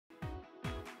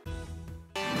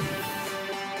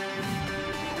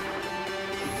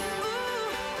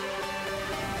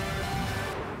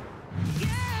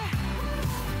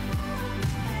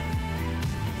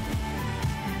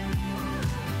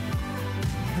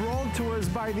brought to us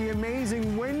by the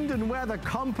amazing Wind and Weather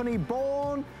Company,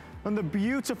 born on the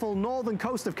beautiful northern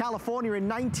coast of California in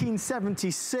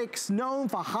 1976, known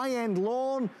for high-end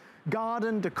lawn,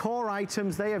 garden, decor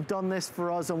items. They have done this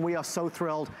for us and we are so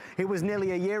thrilled. It was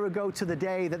nearly a year ago to the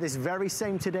day that this very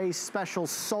same Today's Special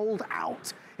sold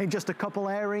out in just a couple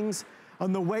airings.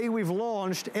 And the way we've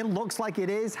launched, it looks like it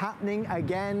is happening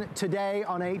again today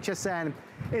on HSN.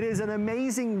 It is an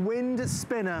amazing wind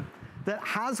spinner that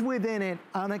has within it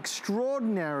an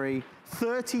extraordinary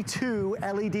 32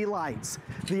 LED lights.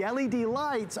 The LED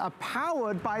lights are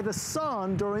powered by the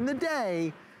sun during the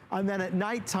day, and then at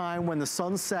nighttime when the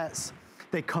sun sets,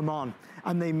 they come on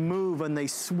and they move and they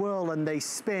swirl and they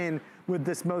spin with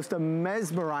this most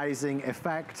mesmerizing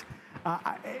effect.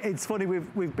 It's funny,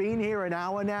 we've been here an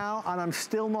hour now and I'm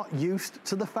still not used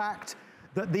to the fact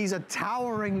that these are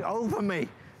towering over me.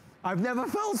 I've never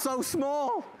felt so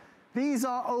small. These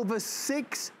are over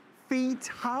 6 feet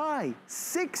high,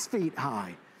 6 feet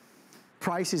high.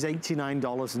 Price is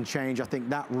 $89 and change. I think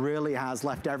that really has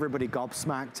left everybody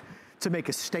gobsmacked. To make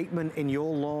a statement in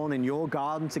your lawn, in your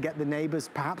garden, to get the neighbors,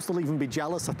 perhaps they'll even be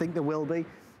jealous. I think there will be.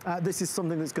 This is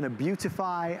something that's gonna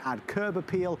beautify, add curb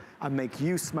appeal, and make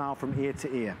you smile from ear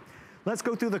to ear. Let's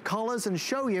go through the colors and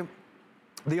show you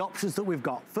the options that we've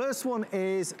got. First one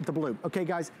is the blue. Okay,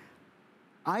 guys,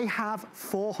 I have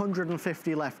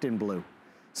 450 left in blue.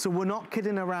 So we're not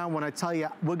kidding around when I tell you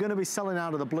we're gonna be selling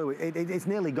out of the blue. It's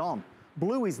nearly gone.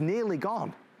 Blue is nearly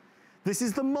gone. This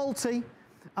is the multi.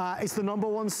 It's the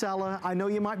 #1 seller. I know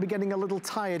you might be getting a little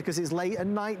tired because it's late at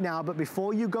night now, but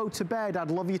before you go to bed, I'd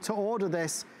love you to order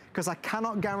this because I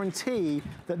cannot guarantee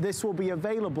that this will be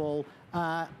available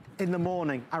in the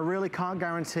morning. I really can't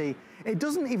guarantee. It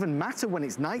doesn't even matter when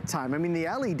it's nighttime. I mean, the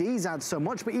LEDs add so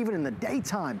much, but even in the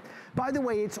daytime. By the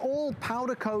way, it's all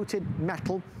powder-coated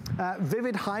metal,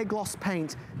 vivid high gloss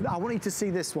paint. I want you to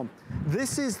see this one.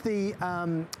 This is the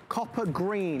copper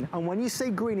green. And when you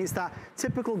say green, it's that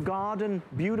typical garden,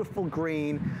 beautiful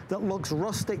green that looks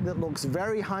rustic, that looks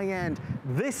very high-end.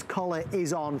 This color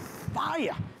is on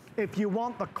fire. If you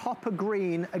want the copper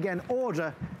green, again,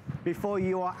 order before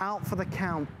you are out for the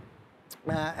count.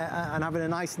 And having a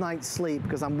nice night's sleep,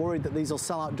 because I'm worried that these will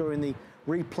sell out during the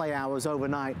replay hours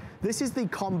overnight. This is the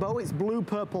combo. It's blue,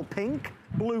 purple, pink.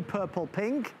 Blue, purple,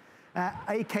 pink.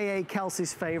 AKA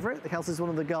Kelsey's favorite. Kelsey's one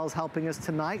of the girls helping us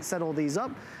tonight set all these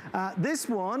up. This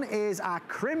one is our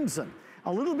crimson.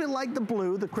 A little bit like the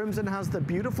blue, the crimson has the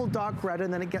beautiful dark red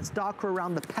and then it gets darker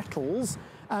around the petals.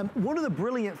 One of the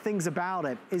brilliant things about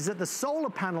it is that the solar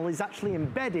panel is actually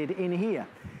embedded in here.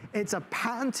 It's a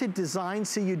patented design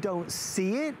so you don't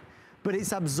see it, but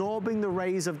it's absorbing the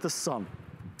rays of the sun.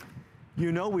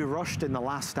 You know we rushed in the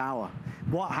last hour.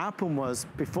 What happened was,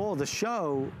 before the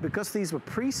show, because these were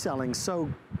pre-selling so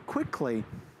quickly,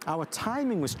 our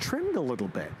timing was trimmed a little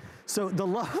bit. So the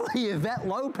lovely Yvette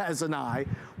Lopez and I,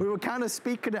 we were kind of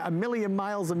speaking at 1,000,000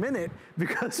 miles a minute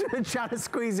because we were trying to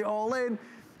squeeze it all in.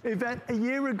 Yvette, a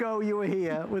year ago you were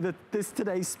here with this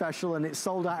Today's Special and it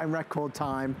sold out in record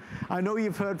time. I know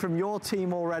you've heard from your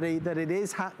team already that it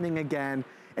is happening again.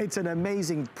 It's an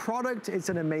amazing product, it's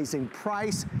an amazing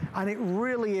price, and it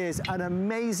really is an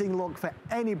amazing look for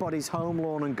anybody's home,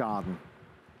 lawn, and garden.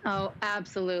 Oh,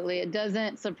 absolutely. It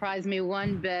doesn't surprise me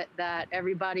one bit that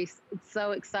everybody's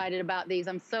so excited about these.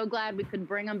 I'm so glad we could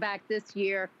bring them back this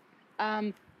year.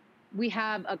 We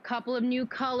have a couple of new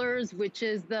colors, which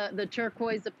is the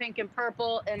turquoise, the pink and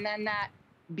purple, and then that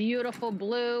beautiful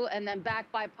blue, and then back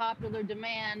by popular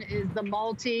demand is the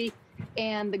multi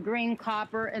and the green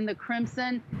copper and the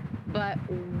crimson. But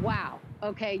wow,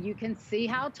 okay, you can see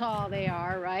how tall they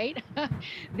are, right?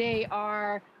 They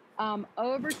are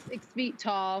over 6 feet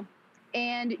tall.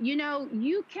 And you know,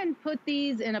 you can put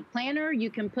these in a planter, you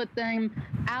can put them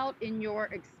out in your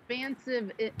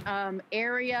expansive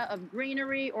area of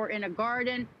greenery or in a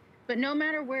garden, but no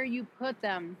matter where you put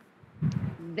them,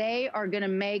 they are gonna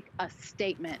make a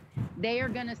statement. They are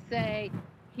gonna say,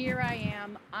 here I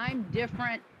am, I'm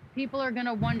different. People are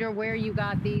gonna wonder where you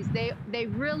got these. They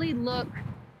really look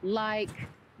like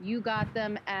you got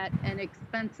them at an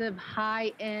expensive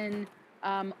high-end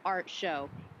art show.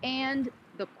 And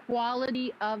the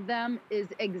quality of them is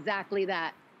exactly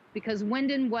that, because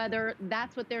Wind and Weather,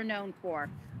 that's what they're known for.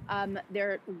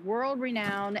 They're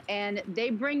world-renowned, and they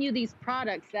bring you these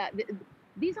products that,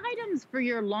 these items for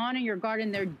your lawn and your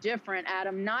garden, they're different,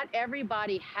 Adam. Not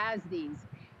everybody has these.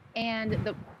 And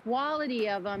the quality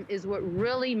of them is what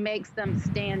really makes them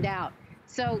stand out.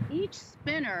 So each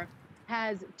spinner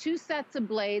has 2 sets of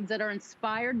blades that are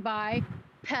inspired by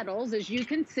pedals, as you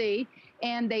can see,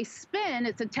 and they spin.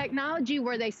 It's a technology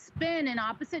where they spin in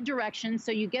opposite directions,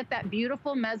 so you get that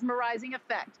beautiful mesmerizing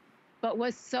effect. But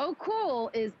what's so cool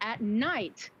is at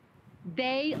night,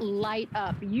 they light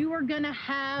up. You are gonna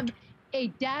have a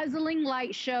dazzling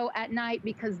light show at night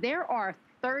because there are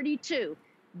 32.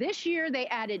 This year, they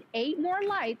added 8 more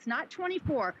lights, not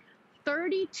 24,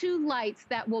 32 lights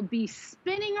that will be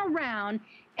spinning around,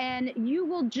 and you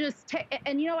will just,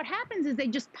 and you know what happens is they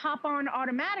just pop on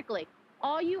automatically.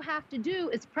 All you have to do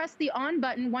is press the on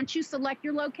button once you select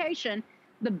your location.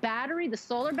 The battery, the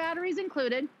solar battery is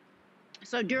included.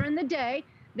 So during the day,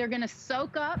 they're gonna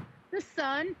soak up the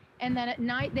sun, and then at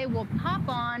night they will pop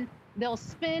on, they'll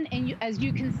spin, and as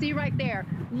you can see right there,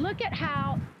 look at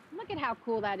how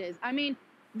cool that is. I mean,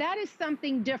 that is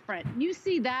something different. You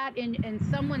see that in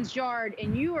someone's yard,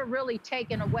 and you are really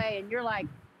taken away, and you're like,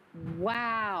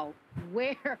 wow,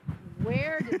 where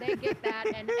did they get that?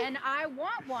 And I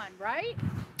want one, right?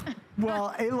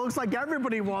 Well, it looks like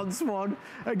everybody wants one.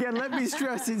 Again, let me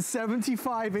stress, it's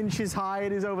 75 inches high.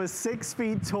 It is over 6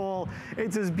 feet tall.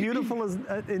 It's as beautiful as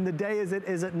in the day as it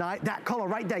is at night. That color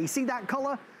right there, you see that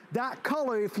color? That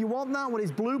color, if you want that one,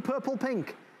 is blue, purple,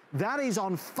 pink. That is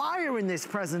on fire in this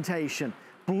presentation.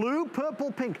 Blue,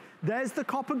 purple, pink. There's the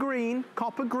copper green,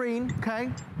 okay?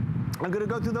 I'm gonna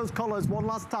go through those colors one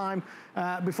last time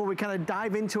before we kind of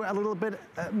dive into it a little bit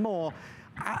more.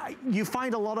 You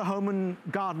find a lot of home and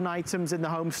garden items in the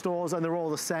home stores, and they're all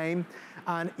the same.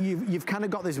 And you've kind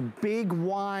of got this big,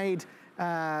 wide,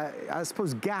 I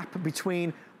suppose, gap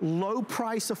between low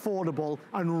price affordable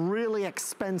and really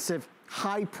expensive,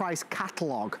 high price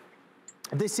catalog.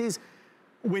 This is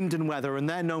Wind and Weather, and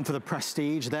they're known for the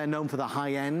prestige. They're known for the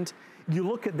high end. You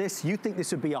look at this, you think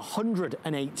this would be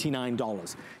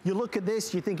 $189. You look at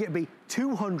this, you think it'd be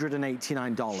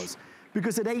 $289.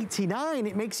 Because at $89,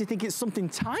 it makes you think it's something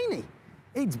tiny.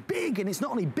 It's big, and it's not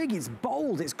only big, it's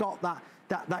bold. It's got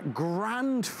that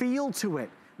grand feel to it.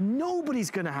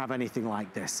 Nobody's gonna have anything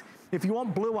like this. If you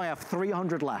want blue, I have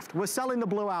 300 left. We're selling the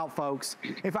blue out, folks.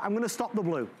 I'm gonna stop the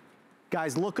blue.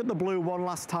 Guys, look at the blue one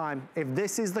last time. If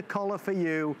this is the color for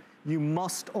you, you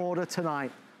must order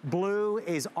tonight. Blue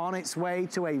is on its way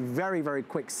to a very, very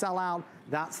quick sellout.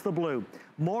 That's the blue.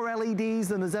 More LEDs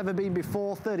than there's ever been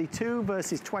before, 32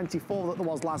 versus 24 that there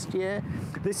was last year.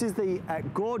 This is the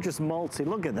gorgeous multi.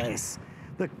 Look at this.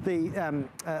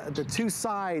 The two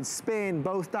sides spin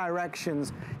both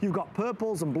directions. You've got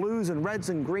purples and blues and reds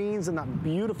and greens and that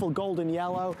beautiful golden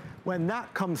yellow. When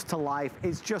that comes to life,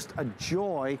 it's just a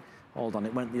joy. Hold on,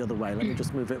 it went the other way. Let me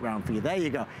just move it around for you. There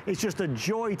you go. It's just a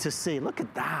joy to see. Look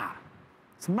at that.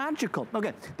 It's magical.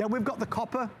 Okay, then we've got the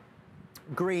copper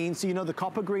green. So you know the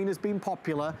copper green has been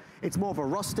popular. It's more of a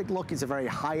rustic look. It's a very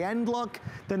high-end look.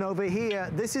 Then over here,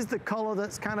 this is the color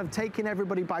that's kind of taking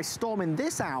everybody by storm in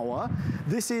this hour.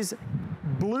 This is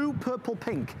blue, purple,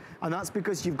 pink. And that's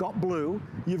because you've got blue,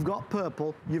 you've got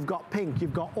purple, you've got pink.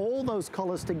 You've got all those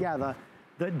colors together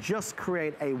that just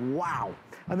create a wow.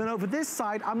 And then over this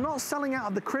side, I'm not selling out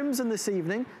of the crimson this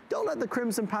evening. Don't let the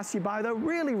crimson pass you by. They're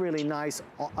really, really nice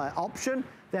option.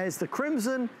 There's the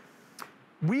crimson.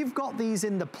 We've got these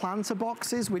in the planter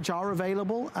boxes, which are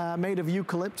available, made of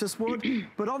eucalyptus wood.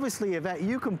 But obviously, Yvette,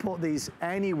 you can put these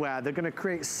anywhere. They're gonna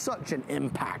create such an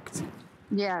impact.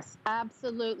 Yes,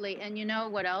 absolutely. And you know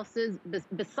what else is?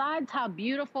 Besides how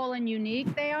beautiful and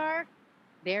unique they are,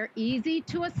 they're easy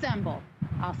to assemble.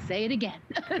 I'll say it again.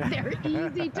 They're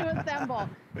easy to assemble.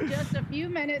 Just a few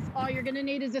minutes. All you're gonna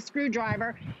need is a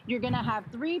screwdriver. You're gonna have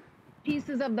 3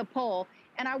 pieces of the pole.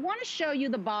 And I wanna show you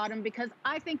the bottom because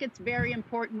I think it's very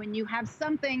important when you have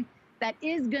something that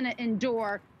is gonna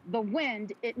endure the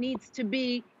wind, it needs to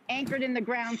be anchored in the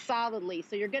ground solidly.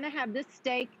 So you're gonna have this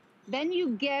stake, then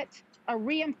you get a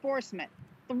reinforcement.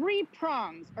 3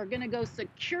 prongs are gonna go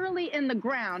securely in the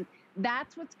ground.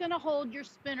 That's what's gonna hold your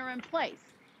spinner in place.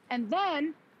 And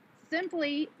then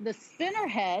simply the spinner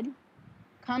head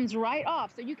comes right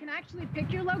off. So you can actually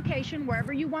pick your location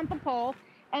wherever you want the pole,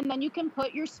 and then you can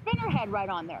put your spinner head right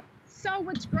on there. So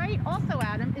what's great also,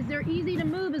 Adam, is they're easy to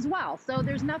move as well. So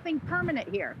there's nothing permanent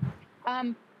here.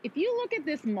 If you look at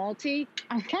this multi,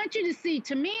 I want you to see,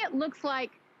 to me, it looks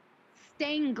like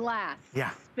stained glass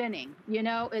spinning. You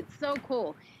know, it's so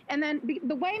cool. And then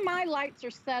the way my lights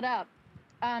are set up,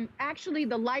 actually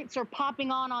the lights are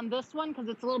popping on this one because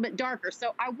it's a little bit darker.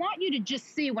 So I want you to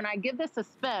just see when I give this a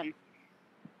spin,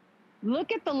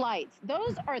 look at the lights.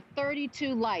 Those are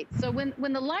 32 lights. So when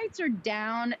the lights are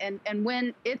down and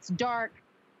when it's dark,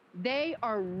 they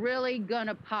are really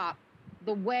gonna pop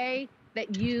the way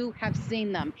that you have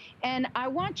seen them. And I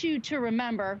want you to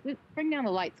remember, bring down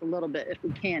the lights a little bit if we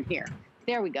can here.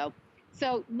 There we go.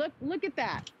 So look at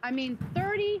that. I mean,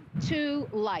 32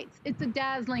 lights. It's a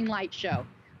dazzling light show.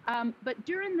 But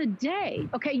during the day,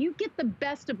 okay, you get the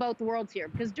best of both worlds here,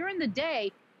 because during the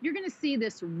day, you're gonna see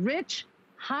this rich,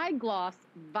 high gloss,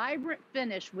 vibrant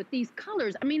finish with these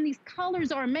colors. I mean, these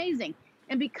colors are amazing.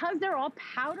 And because they're all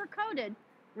powder coated,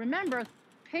 remember,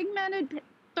 pigmented,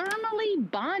 thermally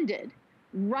bonded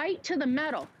right to the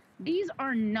metal. These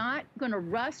are not gonna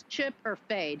rust, chip, or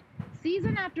fade.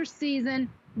 Season after season,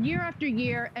 year after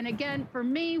year. And again, for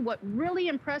me, what really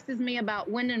impresses me about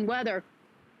Wind and Weather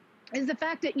is the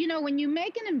fact that, you know, when you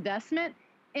make an investment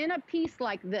in a piece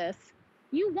like this,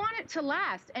 you want it to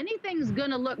last. Anything's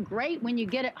gonna look great when you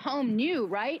get it home new,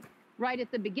 right? Right at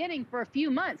the beginning for a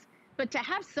few months. But to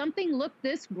have something look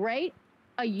this great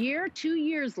a year, 2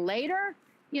 years later,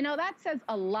 you know, that says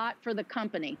a lot for the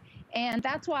company. And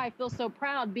that's why I feel so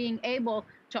proud being able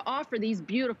to offer these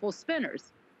beautiful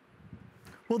spinners.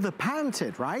 Well, the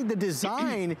patented, right? The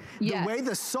design, yes. The way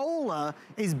the solar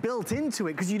is built into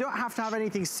it, because you don't have to have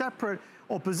anything separate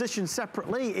or positioned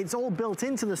separately. It's all built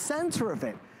into the center of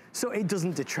it. So it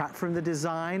doesn't detract from the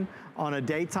design. On a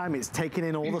daytime, it's taking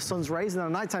in all the sun's rays, and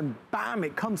on nighttime, bam,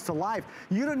 it comes to life.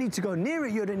 You don't need to go near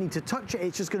it, you don't need to touch it,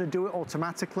 it's just gonna do it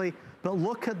automatically. But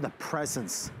look at the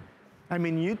presence. I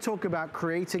mean, you talk about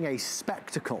creating a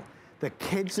spectacle. The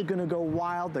kids are gonna go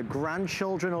wild, the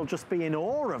grandchildren will just be in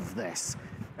awe of this.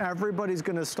 Everybody's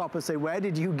gonna stop and say, where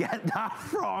did you get that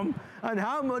from? And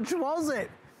how much was it?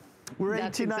 We're $89.95,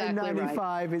 exactly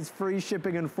right. It's free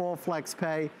shipping and 4 flex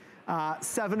pay.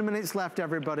 7 minutes left,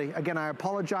 everybody. Again, I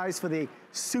apologize for the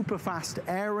super fast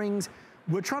airings.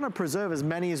 We're trying to preserve as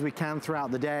many as we can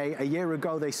throughout the day. A year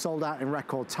ago, they sold out in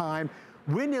record time.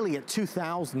 We're nearly at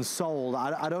 2,000 sold.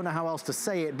 I don't know how else to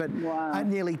say it, but wow. At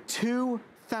nearly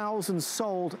 2,000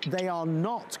 sold, they are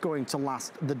not going to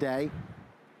last the day.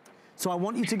 So I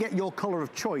want you to get your color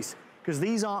of choice, because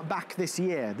these aren't back this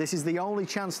year. This is the only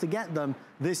chance to get them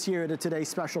this year at a today's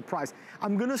special price.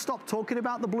 I'm gonna stop talking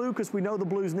about the blue, because we know the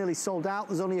blue's nearly sold out.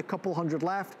 There's only a couple hundred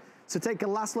left. So take a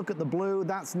last look at the blue.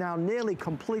 That's now nearly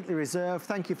completely reserved.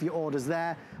 Thank you for your orders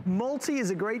there. Multi is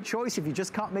a great choice if you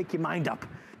just can't make your mind up.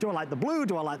 Do I like the blue?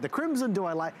 Do I like the crimson? Do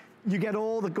I like... You get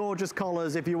all the gorgeous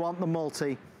colors if you want the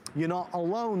multi. You're not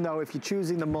alone though if you're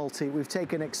choosing the multi. We've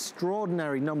taken an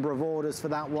extraordinary number of orders for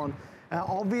that one.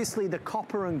 Obviously the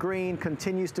copper and green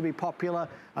continues to be popular.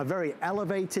 A very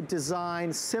elevated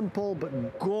design, simple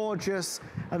but gorgeous.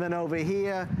 And then over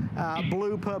here,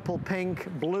 blue, purple, pink,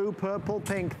 blue, purple,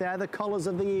 pink. They're the colors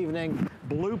of the evening.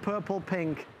 Blue, purple,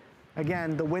 pink.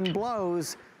 Again, the wind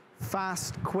blows.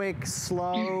 Fast, quick,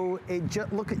 slow. It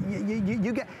just, look at,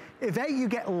 you get, Yvette, you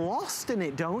get lost in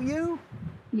it, don't you?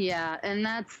 Yeah, and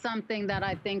that's something that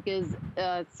I think is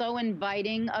so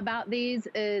inviting about these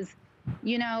is,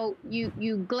 you know,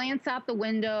 you glance out the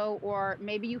window, or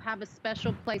maybe you have a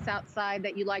special place outside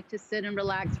that you like to sit and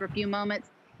relax for a few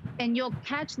moments, and you'll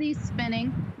catch these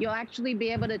spinning. You'll actually be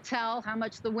able to tell how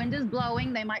much the wind is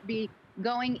blowing. They might be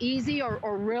going easy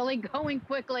or really going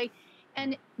quickly,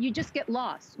 and you just get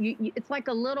lost. It's like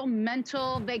a little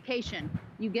mental vacation.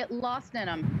 You get lost in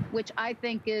them, which I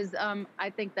think is, I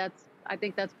think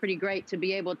that's pretty great to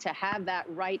be able to have that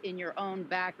right in your own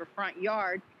back or front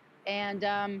yard. And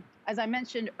as I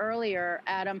mentioned earlier,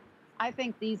 Adam, I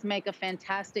think these make a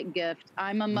fantastic gift.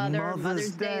 I'm a mother.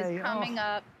 Mother's Day is coming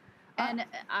up. And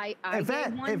I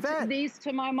gave one of these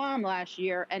to my mom last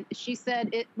year, and she said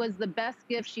it was the best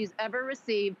gift she's ever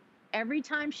received. Every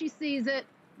time she sees it,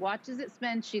 watches it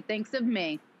spin, she thinks of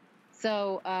me.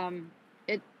 So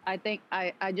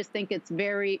I just think it's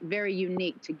very, very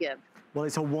unique to give. Well,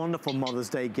 it's a wonderful Mother's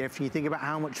Day gift. You think about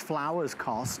how much flowers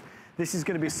cost. This is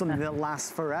going to be something that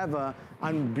lasts forever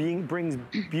and brings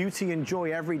beauty and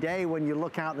joy every day when you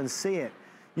look out and see it.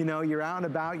 You know, you're out and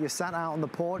about, you're sat out on the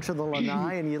porch of the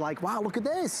lanai and you're like, wow, look at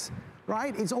this,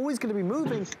 right? It's always going to be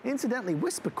moving. Incidentally,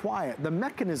 whisper quiet. The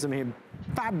mechanism here,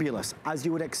 fabulous, as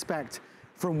you would expect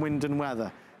from Wind and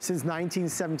Weather. Since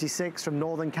 1976, from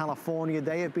Northern California,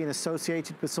 they have been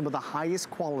associated with some of the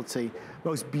highest quality,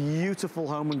 most beautiful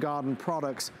home and garden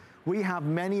products. We have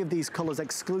many of these colors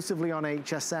exclusively on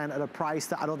HSN at a price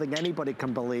that I don't think anybody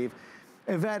can believe.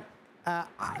 Yvette,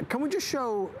 can we just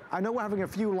show, I know we're having a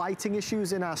few lighting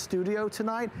issues in our studio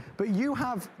tonight, but you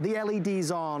have the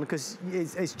LEDs on because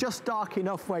it's just dark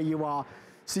enough where you are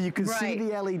so you can see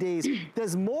the LEDs.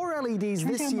 There's more LEDs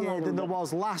this year than there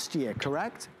was last year,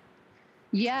 correct?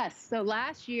 Yes, so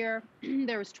last year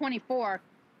there was 24,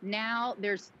 now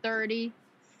there's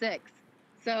 36.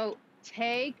 So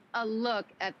take a look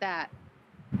at that.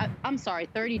 I'm sorry,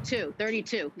 32,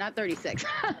 not 36.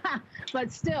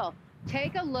 But still,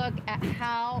 take a look at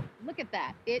how, look at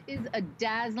that. It is a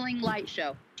dazzling light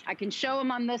show. I can show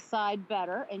them on this side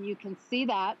better, and you can see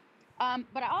that.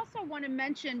 But I also want to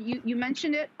mention, you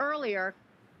mentioned it earlier,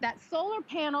 that solar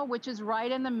panel, which is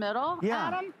right in the middle,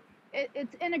 Adam,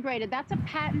 it's integrated. That's a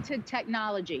patented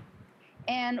technology.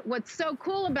 And what's so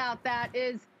cool about that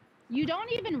is you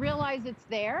don't even realize it's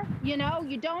there. You know,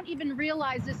 you don't even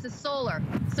realize this is solar.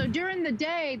 So during the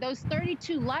day, those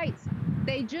 32 lights,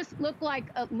 they just look like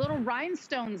little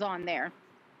rhinestones on there.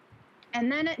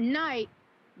 And then at night,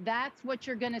 that's what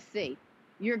you're going to see.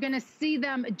 You're going to see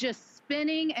them just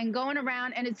spinning and going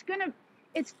around, and it's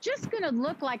just going to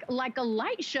look like a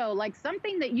light show, like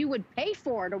something that you would pay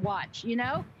for to watch, you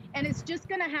know? And it's just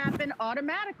going to happen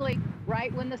automatically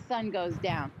right when the sun goes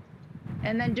down.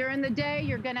 And then during the day,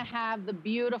 you're going to have the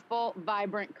beautiful,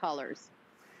 vibrant colors.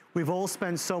 We've all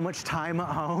spent so much time at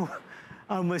home,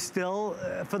 and we're still,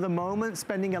 for the moment,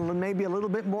 spending maybe a little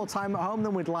bit more time at home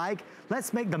than we'd like.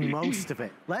 Let's make the most of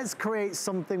it. Let's create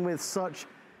something with such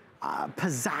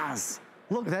pizzazz.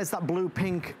 Look, there's that blue,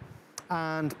 pink,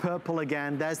 and purple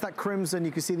again. There's that crimson.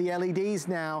 You can see the LEDs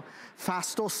now.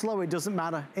 Fast or slow, it doesn't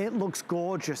matter. It looks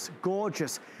gorgeous,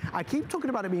 gorgeous. I keep talking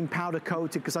about it being powder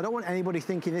coated because I don't want anybody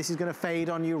thinking this is gonna fade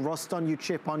on you, rust on you,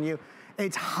 chip on you.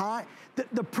 It's high.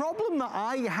 The problem that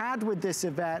I had with this,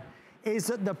 Yvette, is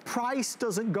that the price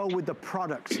doesn't go with the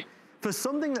product. For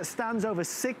something that stands over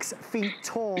 6 feet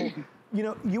tall, you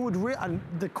know, you would, and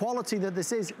the quality that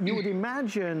this is, you would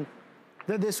imagine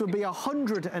that this would be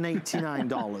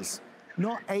 $189.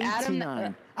 Not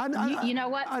 89. Adam, you know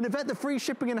what? And Yvette, the free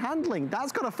shipping and handling,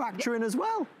 that's got to factor in as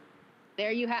well.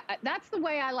 There you have, that's the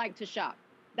way I like to shop.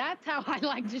 That's how I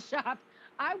like to shop.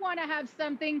 I want to have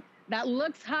something that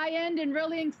looks high-end and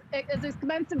really is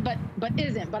expensive, but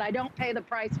isn't, but I don't pay the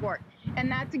price for it.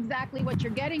 And that's exactly what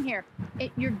you're getting here.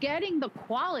 You're getting the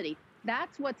quality.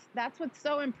 That's what's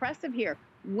so impressive here.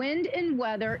 Wind and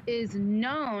Weather is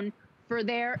known for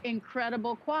their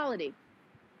incredible quality.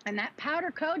 And that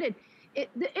powder coated,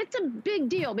 it's a big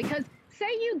deal because say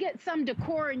you get some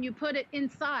decor and you put it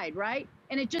inside, right?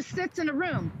 And it just sits in a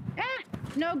room.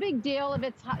 No big deal if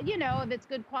it's, you know, if it's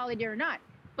good quality or not.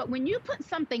 But when you put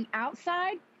something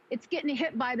outside, it's getting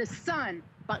hit by the sun,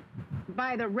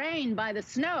 by the rain, by the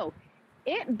snow.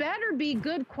 It better be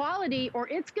good quality or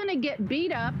it's gonna get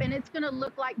beat up and it's gonna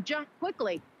look like junk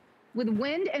quickly. With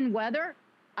Wind and Weather,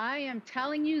 I am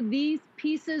telling you, these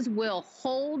pieces will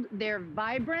hold their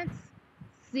vibrance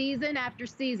season after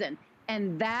season.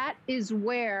 And that is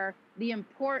where the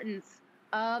importance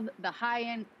of the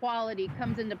high-end quality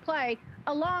comes into play,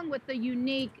 along with the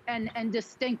unique and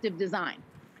distinctive design.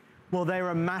 Well, they're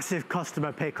a massive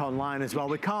customer pick online as well.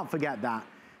 We can't forget that.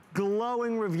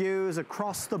 Glowing reviews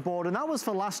across the board. And that was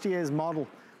for last year's model,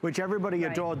 which everybody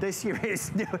adored. This year,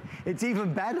 it's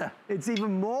even better. It's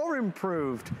even more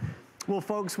improved. Well,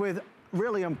 folks, with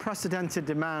really unprecedented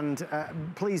demand,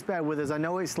 please bear with us. I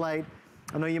know it's late.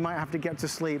 I know you might have to get to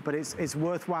sleep, but it's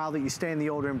worthwhile that you stay in the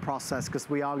ordering process because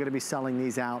we are going to be selling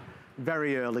these out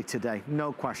very early today,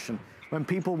 no question. When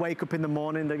people wake up in the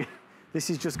morning, this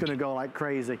is just going to go like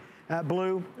crazy.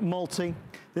 Blue, multi.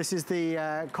 This is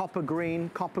the copper green,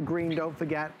 don't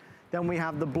forget. Then we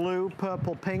have the blue,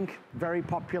 purple, pink, very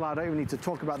popular. I don't even need to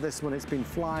talk about this one. It's been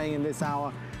flying in this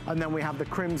hour. And then we have the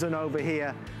crimson over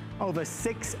here, over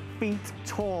 6 feet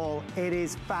tall. It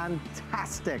is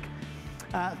fantastic.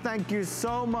 Thank you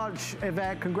so much,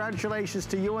 Yvette. Congratulations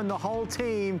to you and the whole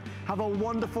team. Have a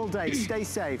wonderful day. Stay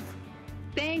safe.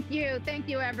 Thank you,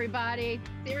 everybody.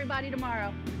 See everybody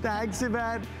tomorrow. Thanks,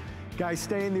 Yvette. Guys,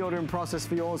 stay in the ordering process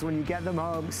for yours when you get them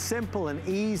home. Simple and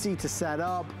easy to set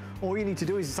up. All you need to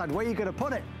do is decide where you're going to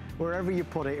put it. Wherever you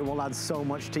put it, it will add so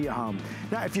much to your home.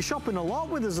 Now, if you're shopping a lot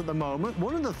with us at the moment,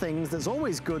 one of the things that's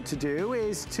always good to do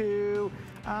is to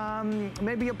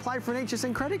maybe apply for an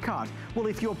HSN credit card. Well,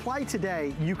 if you apply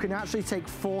today, you can actually take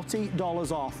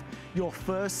 $40 off your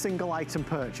first single item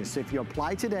purchase. So if you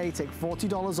apply today, take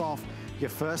 $40 off your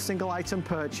first single item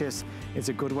purchase. It's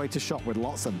a good way to shop with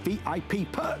lots of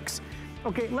VIP perks.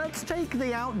 Okay, let's take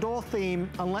the outdoor theme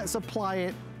and let's apply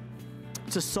it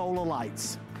to solar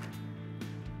lights.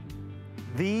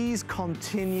 These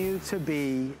continue to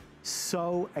be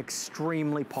so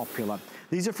extremely popular.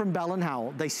 These are from Bell &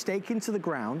 Howell. They stake into the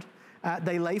ground.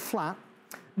 They lay flat.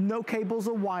 No cables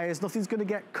or wires. Nothing's going to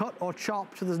get cut or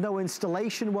chopped. There's no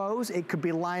installation woes. It could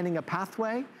be lining a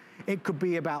pathway. It could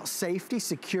be about safety,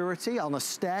 security on a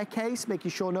staircase,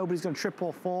 making sure nobody's going to trip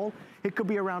or fall. It could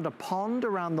be around a pond,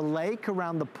 around the lake,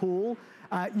 around the pool.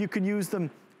 You can use them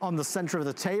on the center of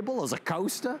the table as a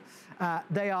coaster.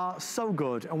 They are so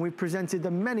good, and we've presented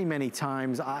them many, many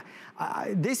times.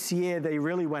 This year, they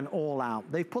really went all out.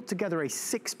 They've put together a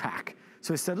 6-pack.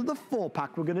 So instead of the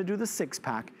 4-pack, we're gonna do the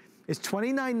 6-pack. It's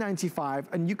 $29.95,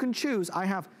 and you can choose. I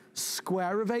have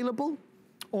square available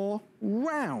or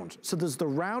round. So there's the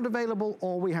round available,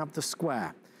 or we have the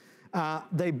square.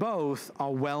 They both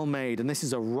are well made, and this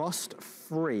is a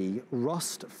rust-free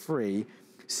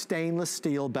stainless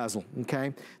steel bezel,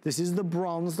 okay? This is the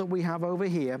bronze that we have over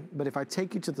here, but if I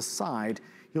take you to the side,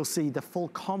 you'll see the full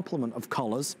complement of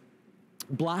colors.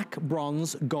 Black,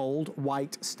 bronze, gold,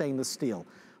 white, stainless steel.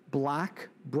 Black,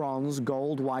 bronze,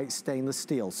 gold, white, stainless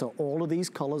steel. So all of these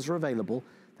colors are available.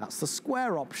 That's the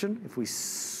square option. If we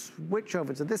switch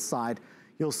over to this side,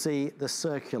 you'll see the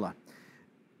circular.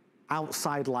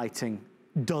 Outside lighting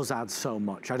does add so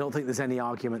much. I don't think there's any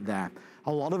argument there.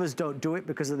 A lot of us don't do it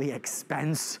because of the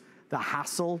expense, the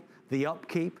hassle, the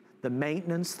upkeep, the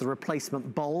maintenance, the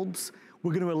replacement bulbs.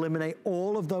 We're going to eliminate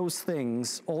all of those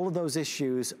things, all of those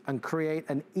issues, and create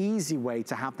an easy way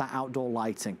to have that outdoor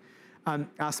lighting.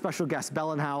 Our special guest,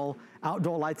 Bell & Howell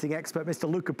outdoor lighting expert,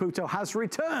 Mr. Lou Caputo, has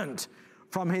returned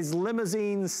from his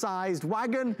limousine-sized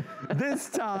wagon. This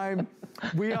time,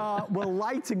 we're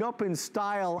lighting up in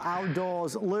style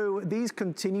outdoors. Lou, these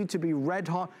continue to be red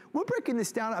hot. We're breaking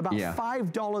this down at about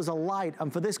 $5 a light,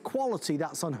 and for this quality,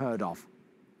 that's unheard of.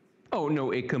 Oh,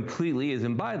 no, it completely is.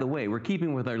 And by the way, we're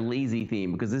keeping with our lazy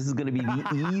theme because this is going to be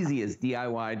the easiest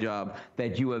DIY job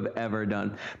that you have ever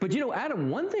done. But, you know, Adam,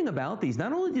 one thing about these,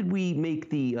 not only did we make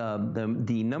the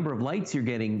number of lights you're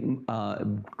getting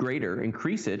greater,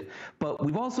 increase it, but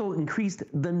we've also increased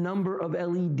the number of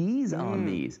LEDs on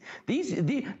these.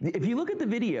 If you look at the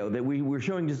video that we were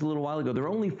showing just a little while ago, there are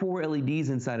only 4 LEDs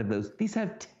inside of those. These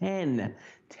have 10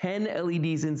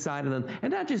 LEDs inside of them,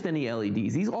 and not just any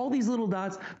LEDs. All these little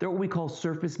dots, they're what we call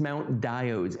surface mount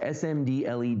diodes, SMD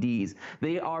LEDs.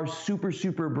 They are super,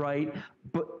 super bright,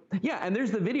 but yeah, and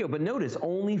there's the video, but notice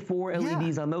only 4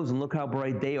 LEDs on those, and look how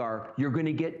bright they are. You're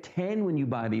gonna get 10 when you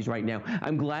buy these right now.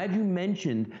 I'm glad you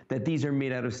mentioned that these are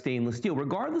made out of stainless steel.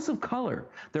 Regardless of color,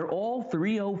 they're all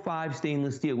 305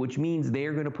 stainless steel, which means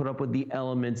they're gonna put up with the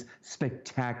elements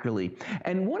spectacularly.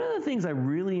 And one of the things I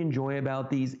really enjoy about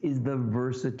these is the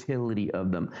versatility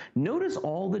of them. Notice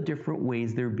all the different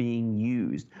ways they're being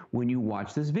used when you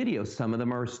watch this video. Some of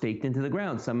them are staked into the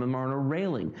ground, some of them are on a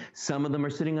railing, some of them are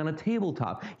sitting on a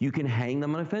tabletop. You can hang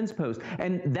them on a fence post.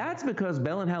 And that's because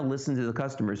Bell & Howell listened to the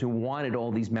customers who wanted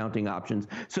all these mounting options.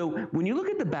 So when you look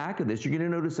at the back of this, you're gonna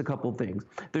notice a couple things.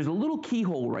 There's a little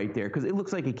keyhole right there, because it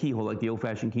looks like a keyhole, like the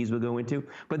old-fashioned keys would go into,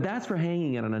 but that's for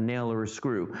hanging it on a nail or a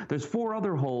screw. There's 4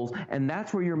 other holes, and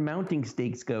that's where your mounting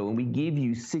stakes go, and we gave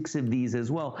you 6 of these as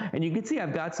well. And you can see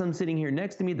I've got some sitting here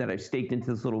next to me that I've staked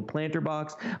into this little planter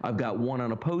box. I've got one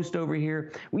on a post over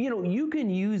here. Well, you know, you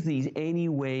can use these any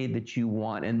way that you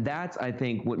want, and that's, I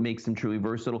think, what makes them truly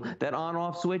versatile. That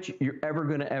on-off switch, you're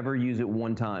ever use it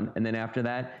one time, and then after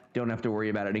that, don't have to worry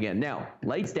about it again. Now,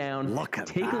 lights down,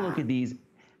 take a look at these.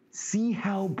 See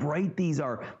how bright these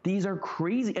are. These are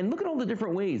crazy. And look at all the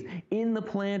different ways. In the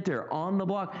planter, on the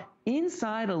block,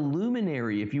 inside a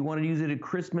luminary, if you want to use it at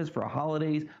Christmas, for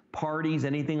holidays, parties,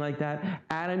 anything like that.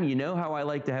 Adam, you know how I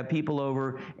like to have people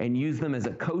over and use them as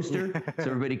a coaster so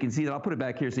everybody can see it. I'll put it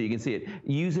back here so you can see it.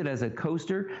 Use it as a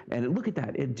coaster, and look at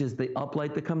that. It just, the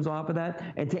uplight that comes off of that.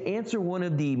 And to answer one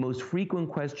of the most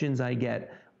frequent questions I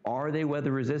get, are they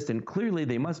weather resistant? Clearly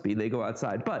they must be. They go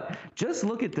outside. But just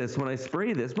look at this when I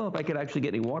spray this. Well, if I could actually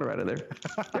get any water out of there.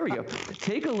 There we go.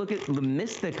 Take a look at the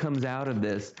mist that comes out of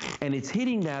this, and it's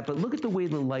hitting that, but look at the way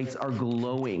the lights are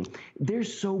glowing. They're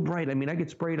so bright. I mean, I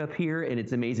get sprayed up here, and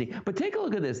it's amazing. But take a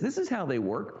look at this. This is how they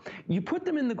work. You put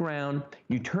them in the ground,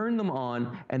 you turn them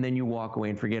on, and then you walk away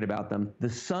and forget about them.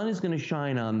 The sun is going to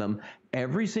shine on them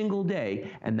every single day,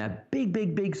 and that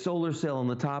big solar cell on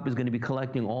the top is going to be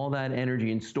collecting all that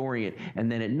energy and storing it. And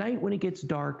then at night when it gets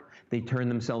dark, they turn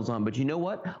themselves on. But you know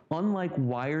what? Unlike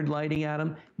wired lighting,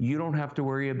 Adam, you don't have to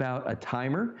worry about a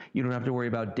timer. You don't have to worry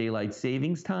about daylight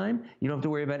savings time. You don't have to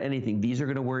worry about anything. These are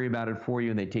going to worry about it for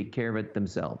you, and they take care of it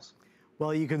themselves.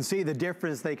 Well, you can see the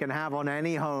difference they can have on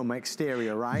any home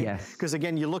exterior, right? Yes. Because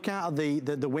again, you look out of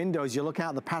the windows, you look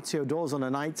out the patio doors on a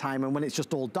nighttime, and when it's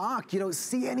just all dark, you don't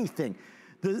see anything.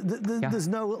 There's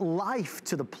no life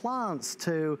to the plants,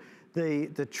 to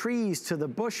the trees, to the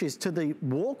bushes, to the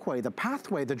walkway, the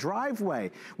pathway, the driveway.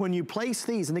 When you place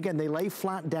these, and again, they lay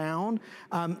flat down,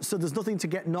 so there's nothing to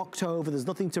get knocked over, there's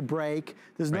nothing to break,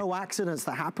 there's no accidents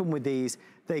that happen with these.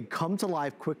 They come to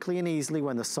life quickly and easily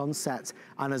when the sun sets.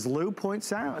 And as Lou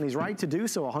points out, and he's right to do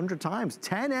so 100 times,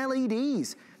 10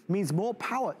 LEDs means more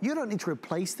power. You don't need to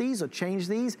replace these or change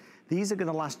these. These are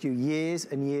gonna last you years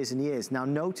and years and years. Now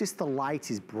notice the light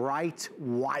is bright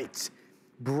white.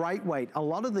 bright weight. A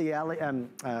lot of the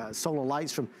solar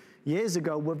lights from years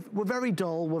ago were very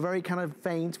dull, were very kind of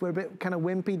faint, were a bit kind of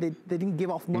wimpy. They didn't give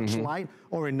off much light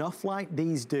or enough light.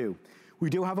 These do. We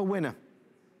do have a winner,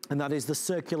 and that is the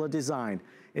circular design.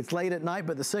 It's late at night,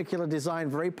 but the circular design,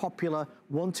 very popular.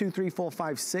 1, 2, 3, 4,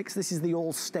 5, 6. This is the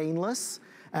all stainless.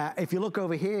 If you look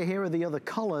over here, here are the other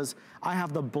colors. I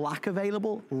have the black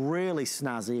available, really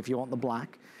snazzy if you want the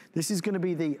black. This is gonna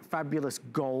be the fabulous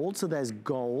gold. So there's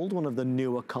gold, one of the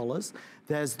newer colors.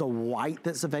 There's the white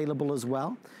that's available as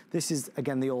well. This is,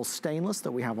 again, the all stainless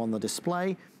that we have on the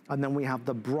display. And then we have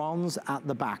the bronze at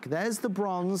the back. There's the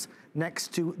bronze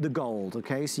next to the gold,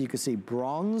 okay? So you can see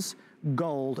bronze,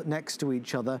 gold next to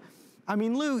each other. I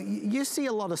mean, Lou, you see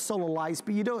a lot of solar lights,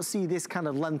 but you don't see this kind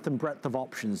of length and breadth of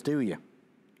options, do you?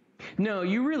 No,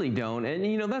 you really don't. And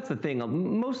you know, that's the thing.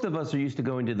 Most of us are used to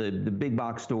going to the big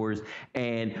box stores,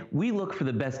 and we look for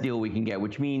the best deal we can get,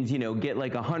 which means, you know, get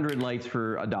like 100 lights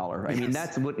for $1. I mean,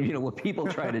 that's what, you know, what people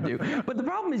try to do. But the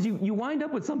problem is you wind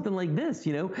up with something like this,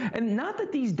 you know, and not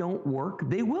that these don't work.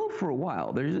 They will for a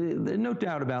while. There's no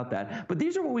doubt about that. But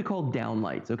these are what we call down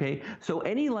lights, okay? So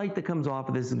any light that comes off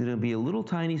of this is going to be a little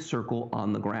tiny circle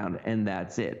on the ground, and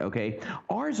that's it, okay?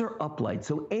 Ours are up lights,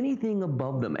 so anything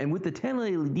above them. And with the 10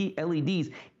 LEDs,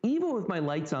 even with my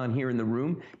lights on here in the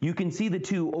room, you can see the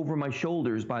two over my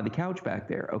shoulders by the couch back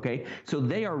there, okay? So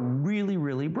they are really,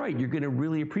 really bright. You're gonna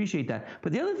really appreciate that.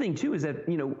 But the other thing too is that,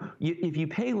 you know, if you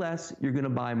pay less, you're gonna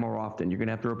buy more often. You're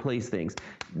gonna have to replace things.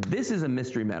 This is a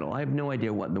mystery metal. I have no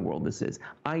idea what in the world this is.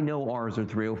 I know ours are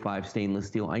 305 stainless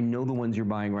steel. I know the ones you're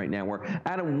buying right now were.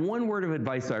 Adam, one word of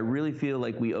advice, so I really feel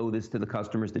like we owe this to the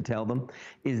customers to tell them,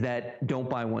 is that don't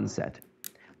buy one set.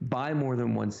 Buy more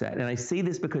than one set. And I say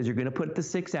this because you're gonna put the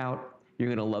 6 out, you're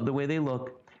gonna love the way they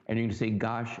look, and you're gonna say,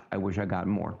 gosh, I wish I got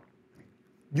more.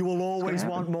 You will always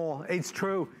want more. It's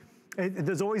true.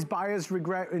 There's always buyer's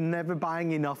regret in never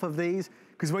buying enough of these,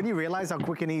 because when you realize how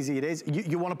quick and easy it is,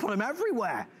 you wanna put them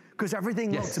everywhere, because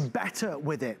everything looks better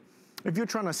with it. If you're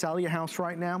trying to sell your house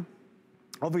right now,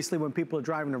 obviously when people are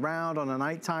driving around on a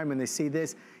nighttime and they see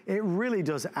this, it really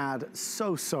does add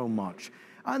so much.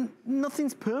 And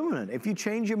nothing's permanent. If you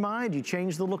change your mind, you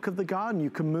change the look of the garden,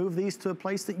 you can move these to a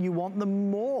place that you want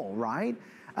them more, right?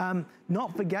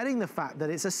 Not forgetting the fact that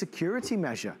it's a security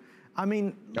measure. I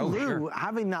mean, Lou,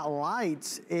 having that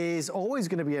light is always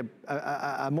going to be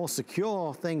a more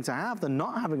secure thing to have than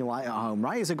not having a light at home,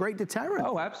 right? It's a great deterrent.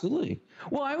 Oh, absolutely.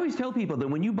 Well, I always tell people that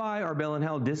when you buy our Bell &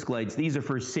 Howell disc lights, these are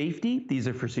for safety, these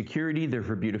are for security, they're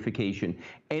for beautification.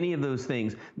 Any of those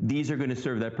things, these are going to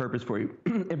serve that purpose for you.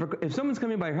 If someone's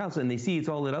coming by your house and they see it's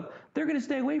all lit up, they're going to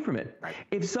stay away from it. Right.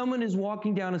 If someone is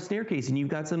walking down a staircase and you've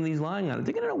got some of these lying on it,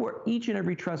 they're going to know where each and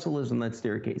every trestle is on that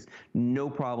staircase. No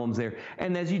problems there.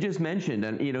 And as you just mentioned,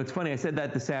 and you know, it's funny, I said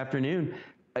that this afternoon,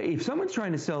 if someone's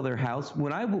trying to sell their house,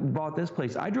 when I bought this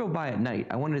place, I drove by at night.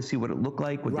 I wanted to see what it looked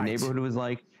like, what the neighborhood was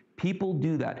like. People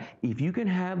do that. If you can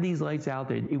have these lights out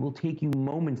there, it will take you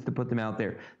moments to put them out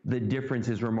there. The difference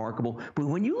is remarkable. But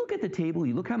when you look at the table,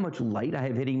 you look how much light I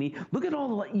have hitting me. Look at all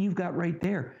the light you've got right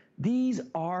there. These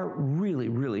are really,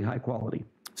 really high quality.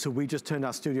 So we just turned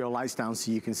our studio lights down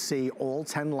so you can see all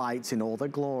 10 lights in all their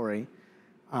glory.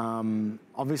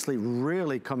 Obviously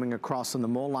really coming across, and the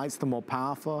more lights, the more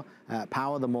power,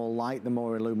 the more light, the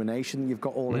more illumination you've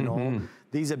got all in all.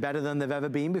 These are better than they've ever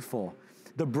been before.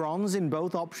 The bronze in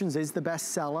both options is the best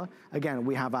seller. Again,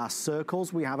 we have our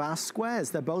circles, we have our squares.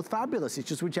 They're both fabulous. It's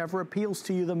just whichever appeals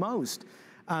to you the most.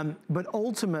 But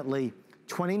ultimately,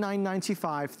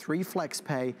 $29.95, 3 flex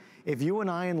pay. If you and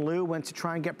I and Lou went to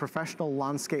try and get professional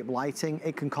landscape lighting,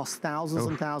 it can cost thousands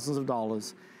and thousands of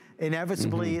dollars.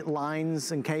 Inevitably,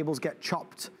 lines and cables get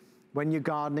chopped when you're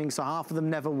gardening, so half of them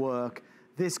never work.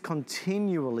 This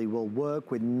continually will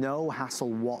work with no hassle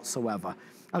whatsoever.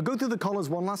 I'll go through the colors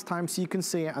one last time so you can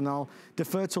see it, and I'll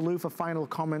defer to Lou for final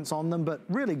comments on them, but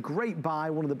really great buy,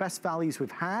 one of the best values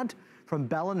we've had from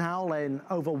Bell & Howell, an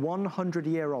over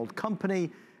 100-year-old company.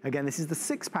 Again, this is the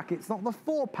 6-pack, it's not the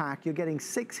 4-pack. You're getting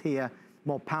 6 here,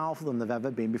 more powerful than they've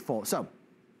ever been before. So,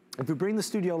 if we bring the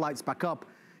studio lights back up,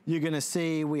 you're gonna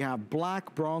see we have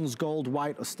black, bronze, gold,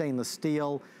 white, or stainless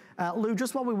steel. Lou,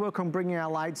 just while we work on bringing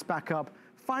our lights back up,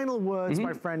 final words,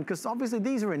 my friend, because obviously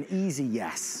these are an easy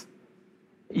yes.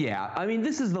 Yeah, I mean,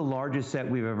 this is the largest set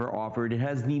we've ever offered. It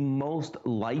has the most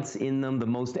lights in them, the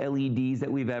most LEDs that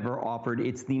we've ever offered.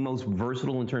 It's the most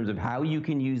versatile in terms of how you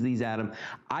can use these, Adam.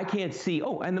 I can't see,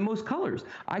 and the most colors.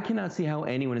 I cannot see how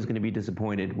anyone is going to be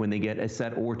disappointed when they get a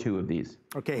set or 2 of these.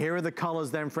 Okay, here are the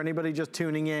colors then for anybody just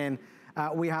tuning in.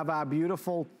 We have our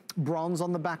beautiful bronze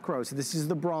on the back row. So this is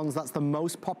the bronze, that's the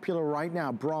most popular right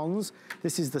now, bronze.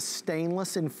 This is the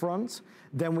stainless in front.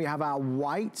 Then we have our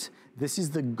white. This is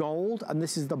the gold, and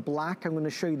this is the black. I'm gonna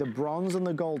show you the bronze and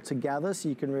the gold together so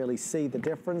you can really see the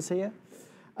difference here.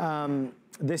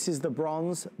 This is the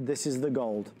bronze, this is the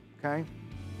gold, okay?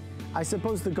 I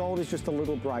suppose the gold is just a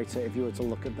little brighter if you were to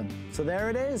look at them. So there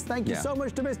it is. Thank you so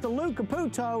much to Mr. Lou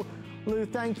Caputo. Lou,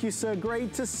 thank you, sir.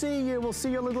 Great to see you. We'll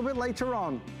see you a little bit later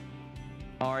on.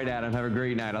 All right, Adam, have a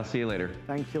great night. I'll see you later.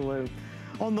 Thank you, Lou.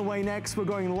 On the way next, we're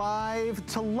going live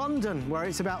to London, where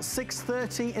it's about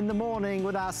 6:30 in the morning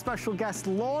with our special guest,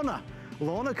 Lorna.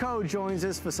 Lorna Coe joins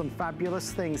us for some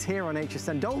fabulous things here on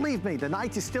HSN. Don't leave me. The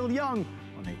night is still young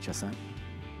on HSN.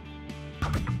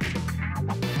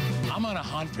 I'm on a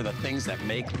hunt for the things that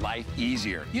make life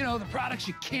easier. You know, the products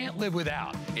you can't live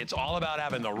without. It's all about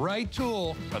having the right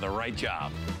tool for the right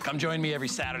job. Come join me every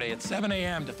Saturday at 7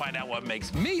 a.m. to find out what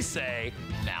makes me say,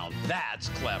 now that's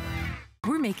clever.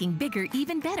 We're making bigger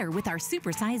even better with our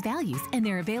supersize values, and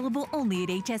they're available only at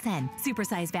HSN.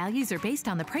 Supersize values are based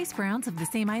on the price per ounce of the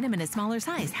same item in a smaller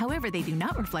size. However, they do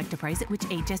not reflect a price at which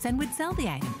HSN would sell the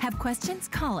item. Have questions?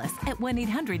 Call us at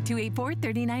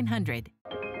 1-800-284-3900.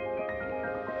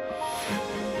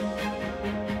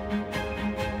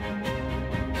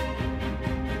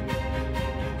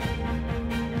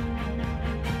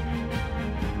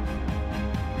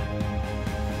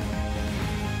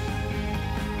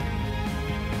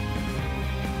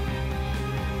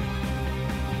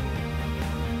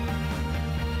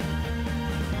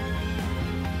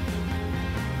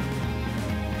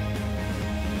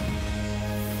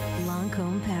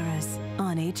 Paris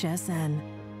on HSN.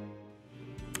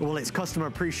 Well, it's Customer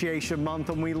Appreciation Month,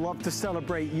 and we love to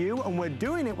celebrate you, and we're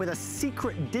doing it with a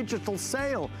secret digital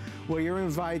sale where you're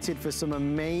invited for some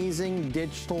amazing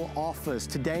digital offers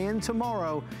today and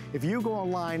tomorrow. If you go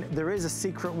online, there is a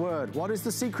secret word. What is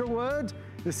the secret word?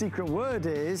 The secret word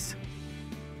is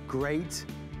great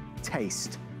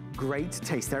taste. Great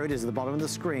taste. There it is at the bottom of the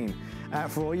screen.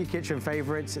 For all your kitchen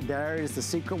favorites, there is the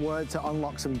secret word to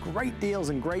unlock some great deals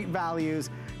and great values.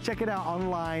 Check it out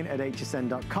online at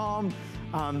hsn.com,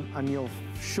 and you'll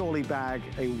surely bag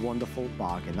a wonderful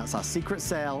bargain. That's our secret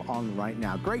sale on right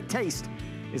now. Great taste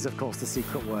is, of course, the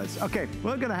secret words. Okay,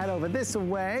 we're gonna head over this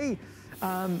way.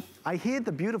 I hear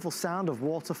the beautiful sound of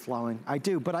water flowing. I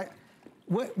do, but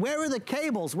where are the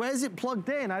cables? Where's it plugged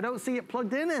in? I don't see it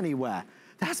plugged in anywhere.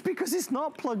 That's because it's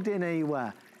not plugged in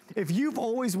anywhere. If you've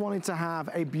always wanted to have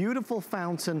a beautiful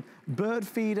fountain, bird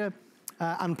feeder,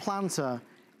 and planter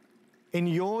in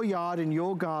your yard, in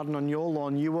your garden, on your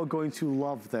lawn, you are going to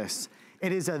love this.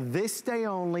 It is a this day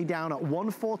only, down at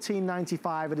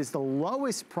 $114.95. It is the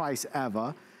lowest price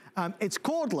ever. It's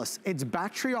cordless, it's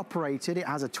battery operated, it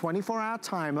has a 24-hour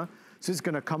timer, so it's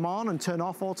gonna come on and turn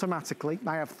off automatically.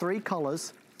 I have 3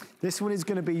 colors. This one is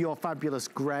gonna be your fabulous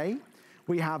gray.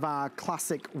 We have our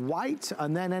classic white,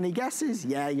 and then any guesses?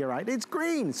 Yeah, you're right, it's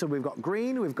green. So we've got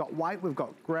green, we've got white, we've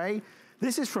got gray.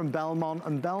 This is from Belmont,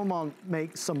 and Belmont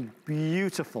makes some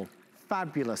beautiful,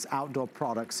 fabulous outdoor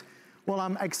products. Well,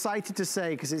 I'm excited to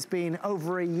say, because it's been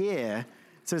over a year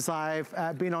since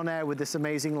I've been on air with this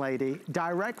amazing lady,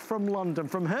 direct from London,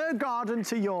 from her garden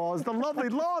to yours, the lovely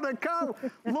Lorna Coe.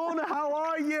 Lorna, how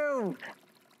are you?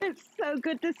 It's so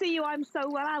good to see you. I'm so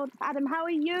well. Adam, how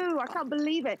are you? I can't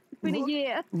believe it. It's been a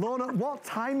year. Lorna, what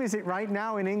time is it right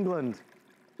now in England?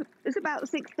 It's about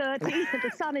 6:30. The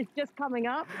sun is just coming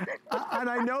up. And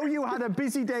I know you had a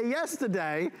busy day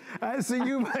yesterday, so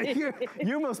you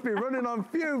must be running on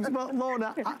fumes. But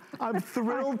Lorna, I'm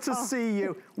thrilled to see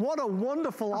you. What a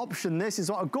wonderful option this is.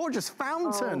 What a gorgeous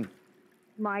fountain. Oh,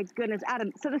 my goodness,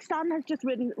 Adam. So the sun has just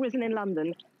risen in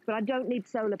London, but I don't need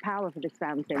solar power for this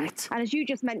fountain. Right. And as you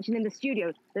just mentioned in the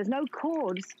studio, there's no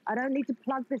cords. I don't need to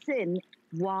plug this in.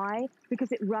 Why?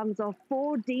 Because it runs off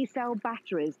 4 D-cell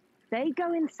batteries. They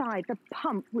go inside the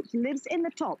pump, which lives in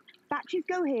the top. Batteries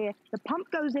go here, the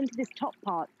pump goes into this top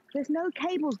part. There's no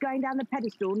cables going down the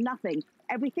pedestal, nothing.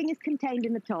 Everything is contained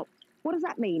in the top. What does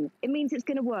that mean? It means it's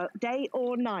gonna work day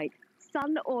or night,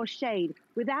 sun or shade,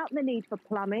 without the need for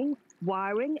plumbing,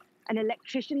 wiring. An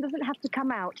electrician doesn't have to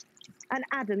come out. And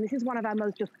Adam, this is one of our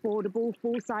most affordable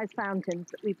full-size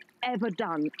fountains that we've ever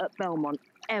done at Belmont,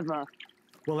 ever.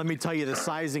 Well, let me tell you, the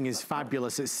sizing is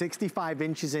fabulous. It's 65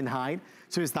 inches in height,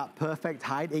 so it's that perfect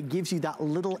height. It gives you that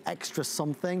little extra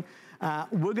something.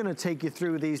 We're gonna take you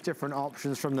through these different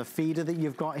options, from the feeder that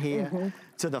you've got here,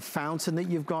 to the fountain that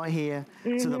you've got here,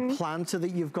 to the planter that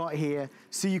you've got here,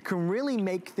 so you can really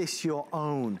make this your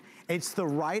own. It's the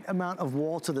right amount of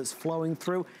water that's flowing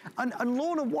through. And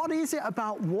Lorna, what is it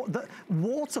about the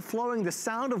water flowing, the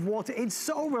sound of water? It's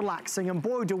so relaxing, and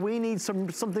boy, do we need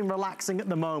something relaxing at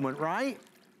the moment, right?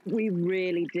 We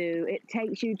really do. It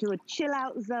takes you to a chill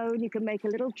out zone. You can make a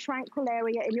little tranquil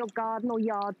area in your garden or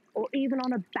yard, or even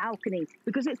on a balcony.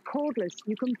 Because it's cordless,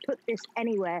 you can put this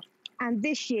anywhere. And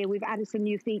this year we've added some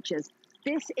new features.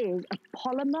 This is a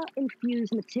polymer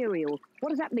infused material. What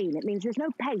does that mean? It means there's no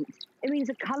paint. It means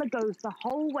the color goes the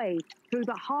whole way through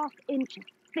the 1/2 inch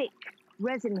thick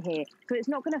resin here. So it's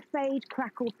not going to fade,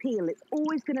 crack, or peel. It's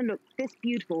always going to look this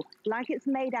beautiful, like it's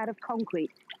made out of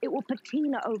concrete. It will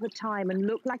patina over time and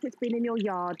look like it's been in your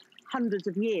yard hundreds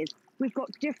of years. We've got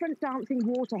different dancing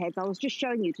water heads. I was just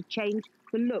showing you to change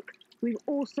the look. We've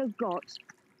also got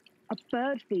a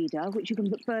bird feeder, which you can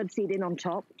put bird seed in on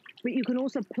top, but you can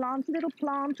also plant a little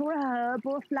plant or a herb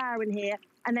or a flower in here.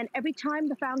 And then every time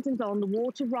the fountain's on, the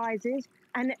water rises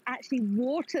and it actually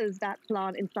waters that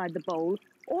plant inside the bowl.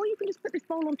 Or you can just put this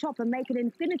bowl on top and make an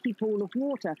infinity pool of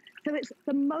water. So it's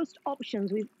the most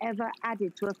options we've ever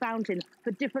added to a fountain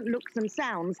for different looks and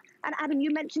sounds. And Adam,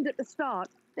 you mentioned at the start,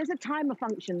 there's a timer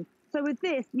function. So with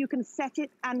this, you can set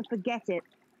it and forget it.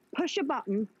 Push a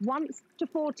button once to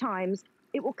 4 times.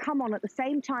 It will come on at the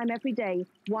same time every day,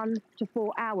 1 to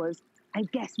 4 hours.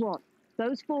 And guess what?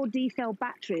 Those 4 D-cell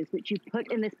batteries, which you put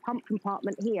in this pump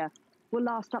compartment here, will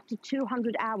last up to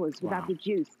 200 hours with average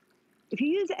use. If you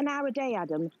use it an hour a day,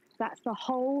 Adam, that's the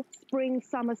whole spring,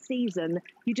 summer season.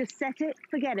 You just set it,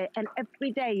 forget it, and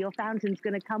every day your fountain's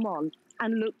going to come on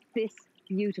and look this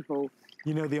beautiful.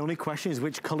 You know, the only question is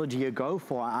which color do you go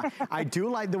for? I do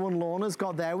like the one Lorna's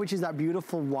got there, which is that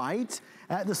beautiful white.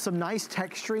 There's some nice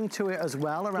texturing to it as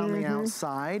well around the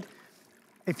outside.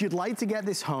 If you'd like to get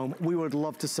this home, we would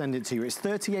love to send it to you. It's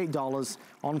 $38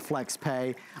 on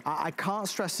FlexPay. I can't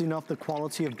stress enough the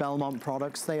quality of Belmont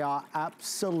products. They are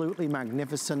absolutely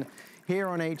magnificent. Here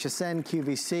on HSN,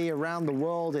 QVC, around the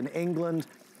world, in England,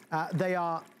 they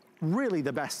are really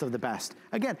the best of the best.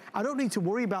 Again, I don't need to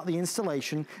worry about the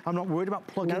installation. I'm not worried about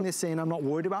plugging this in. I'm not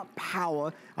worried about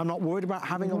power. I'm not worried about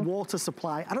having a water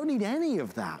supply. I don't need any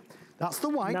of that. That's the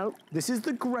white. This is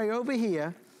the gray over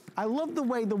here. I love the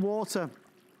way the water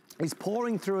is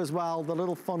pouring through as well, the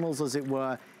little funnels as it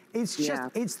were. It's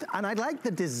just, and I like the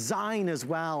design as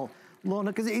well,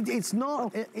 Lorna, because it's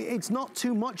not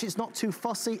too much, it's not too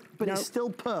fussy, but it's still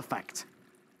perfect.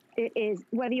 It is.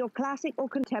 Whether you're classic or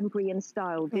contemporary in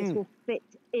style, this will fit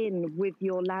in with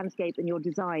your landscape and your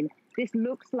design. This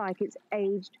looks like it's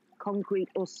aged concrete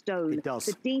or stone. It does.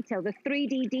 The detail, the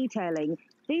 3D detailing,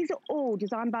 these are all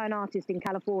designed by an artist in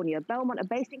California. Belmont are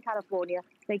based in California.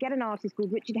 They get an artist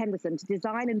called Richard Henderson to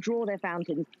design and draw their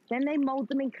fountains. Then they mold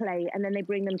them in clay and then they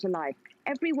bring them to life.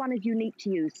 Every one is unique to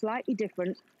you, slightly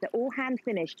different. They're all hand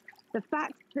finished. The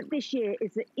fact that this year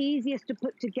is the easiest to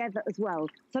put together as well.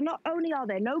 So not only are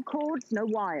there no cords, no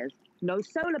wires, no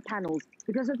solar panels,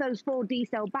 because of those 4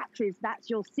 D-cell batteries, that's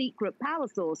your secret power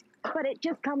source, but it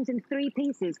just comes in 3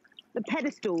 pieces. The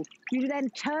pedestal, you then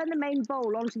turn the main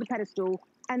bowl onto the pedestal,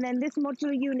 and then this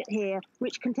modular unit here,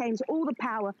 which contains all the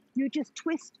power, you just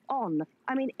twist on.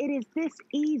 I mean, it is this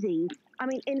easy. I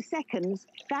mean, in seconds,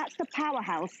 that's the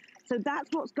powerhouse. So that's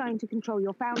what's going to control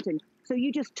your fountain. So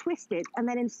you just twist it, and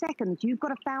then in seconds, you've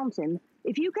got a fountain.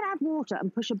 If you can add water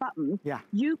and push a button,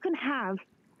 you can have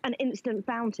an instant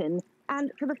fountain.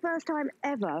 And for the first time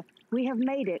ever, we have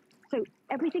made it so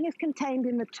everything is contained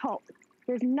in the top.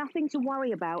 There's nothing to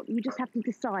worry about. You just have to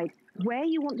decide where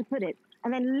you want to put it.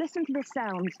 And then listen to this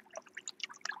sound.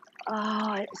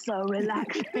 Oh, it's so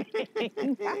relaxing.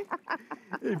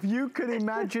 If you can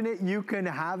imagine it, you can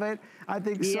have it. I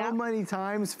think so many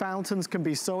times fountains can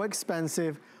be so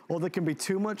expensive, or there can be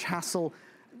too much hassle.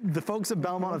 The folks at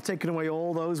Belmont have taken away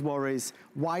all those worries.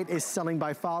 White is selling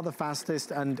by far the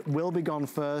fastest and will be gone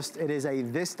first. It is a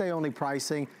this day only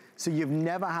pricing, so you've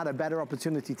never had a better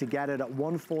opportunity to get it at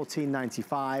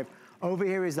 $114.95. Over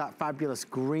here is that fabulous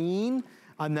green.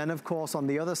 And then of course on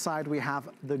the other side we have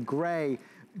the gray.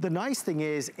 The nice thing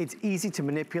is it's easy to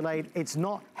manipulate. It's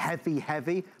not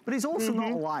heavy, but it's also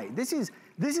not light. This is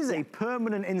a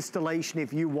permanent installation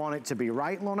if you want it to be,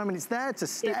 right, Lorna? I mean, it's there to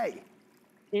stay.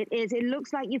 It is. It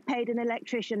looks like you've paid an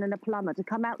electrician and a plumber to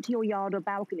come out to your yard or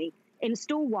balcony,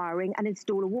 install wiring and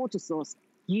install a water source.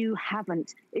 You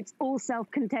haven't. It's all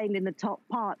self-contained in the top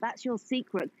part. That's your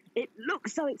secret. It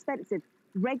looks so expensive.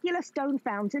 Regular stone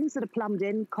fountains that are plumbed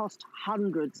in cost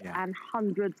hundreds and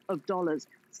hundreds of dollars.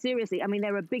 Seriously, I mean,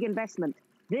 they're a big investment.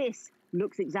 This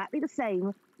looks exactly the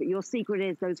same, but your secret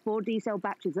is those 4 D-cell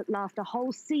batteries that last a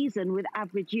whole season with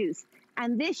average use.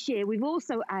 And this year, we've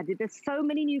also added, there's so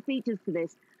many new features to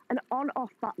this, an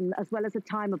on-off button as well as a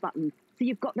timer button. So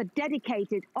you've got the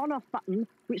dedicated on-off button,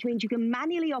 which means you can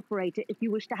manually operate it if you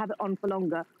wish to have it on for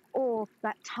longer, or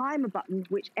that timer button,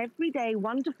 which every day,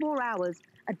 1 to 4 hours,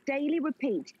 a daily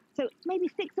repeat. So maybe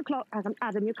 6 o'clock,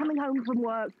 Adam, you're coming home from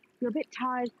work, you're a bit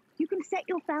tired, you can set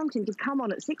your fountain to come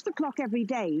on at 6 o'clock every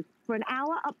day for an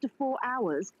hour up to 4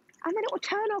 hours, and then it will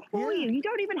turn off for you. You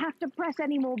don't even have to press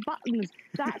any more buttons.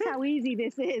 That's how easy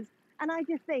this is. And I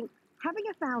just think having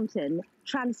a fountain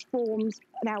transforms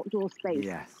an outdoor space.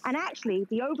 And actually,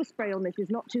 the overspray on this is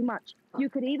not too much. You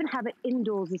could even have it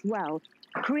indoors as well.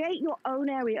 Create your own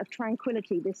area of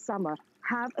tranquility this summer.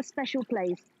 Have a special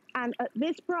place. And at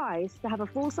this price, to have a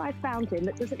full-size fountain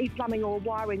that doesn't need plumbing or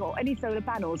wiring or any solar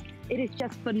panels, it is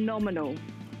just phenomenal.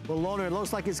 Well, Lorna, it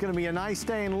looks like it's going to be a nice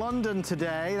day in London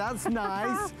today. That's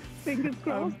nice. Fingers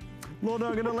crossed. Lorna,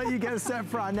 I'm going to let you get set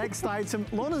for our next item.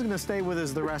 Lorna's going to stay with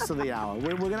us the rest of the hour.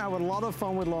 We're going to have a lot of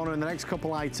fun with Lorna in the next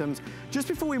couple items. Just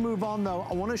before we move on, though,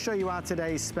 I want to show you our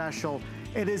today's special.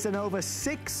 It is an over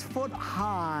 6 foot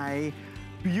high,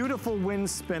 beautiful wind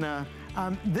spinner.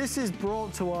 This is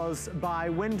brought to us by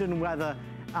Wind and Weather.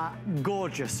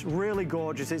 Gorgeous, really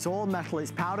gorgeous. It's all metal,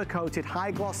 it's powder coated,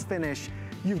 high gloss finish.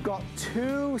 You've got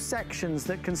 2 sections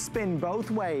that can spin both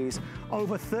ways,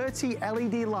 over 30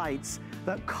 LED lights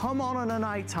that come on a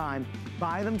nighttime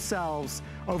by themselves.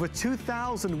 Over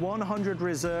 2,100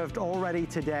 reserved already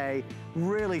today.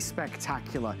 Really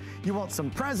spectacular. You want some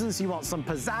presents, you want some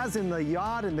pizzazz in the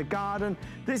yard, in the garden,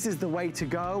 this is the way to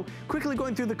go. Quickly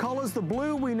going through the colors, the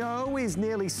blue we know is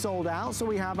nearly sold out, so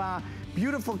we have our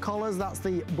beautiful colors. That's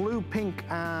the blue, pink,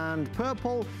 and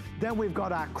purple. Then we've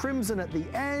got our crimson at the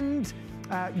end.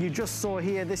 You just saw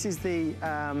here, this is the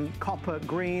copper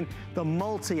green, the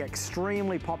multi,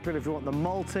 extremely popular if you want the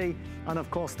multi, and of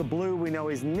course the blue we know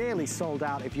is nearly sold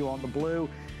out if you want the blue.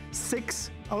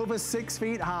 Over 6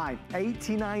 feet high,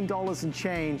 $89 and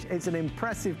change. It's an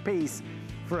impressive piece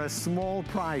for a small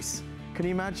price. Can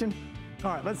you imagine?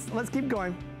 All right, let's keep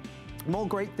going. More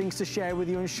great things to share with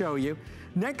you and show you.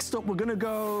 Next up, we're gonna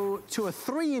go to a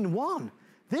 3-in-1.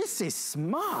 This is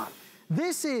smart.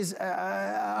 This is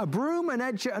a broom, an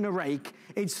edger, and a rake.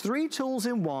 It's 3 tools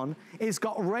in one. It's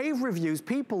got rave reviews,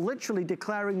 people literally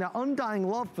declaring their undying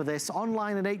love for this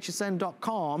online at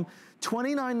hsn.com.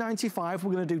 $29.95,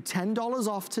 we're gonna do $10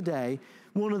 off today.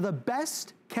 One of the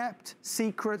best kept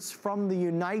secrets from the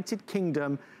United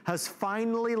Kingdom has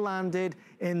finally landed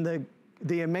in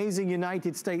the amazing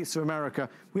United States of America.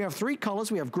 We have 3 colors,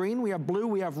 we have green, we have blue,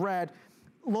 we have red.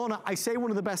 Lorna, I say one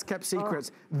of the best kept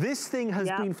secrets. This thing has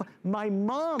been, my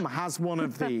mom has one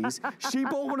of these. She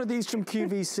bought one of these from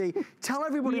QVC. Tell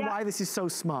everybody why this is so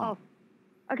smart.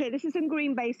 Okay, this is in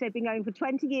Green Bay. They've been going for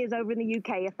 20 years over in the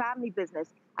UK, a family business,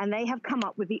 and they have come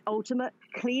up with the ultimate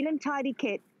clean and tidy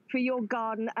kit for your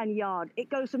garden and yard. It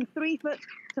goes from 3 foot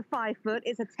to 5 foot.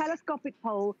 It's a telescopic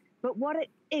pole, but what it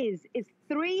is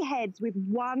 3 heads with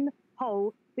 1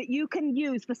 hole that you can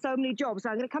use for so many jobs. So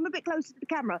I'm going to come a bit closer to the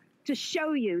camera to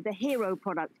show you the hero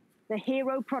product. The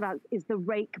hero product is the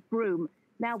rake broom.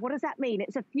 Now, what does that mean?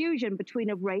 It's a fusion between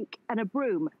a rake and a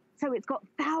broom. So it's got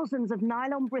thousands of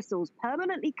nylon bristles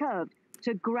permanently curved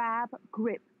to grab,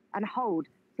 grip, and hold.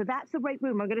 So that's the rake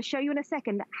broom. I'm going to show you in a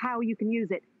second how you can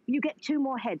use it. You get 2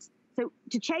 more heads. So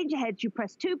to change your heads, you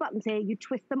press 2 buttons here, you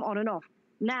twist them on and off.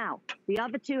 Now, the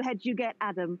other 2 heads you get,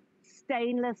 Adam,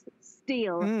 stainless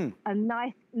steel, a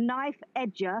knife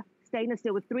edger, stainless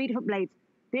steel with 3 different blades.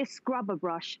 This scrubber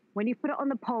brush, when you put it on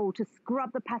the pole to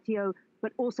scrub the patio,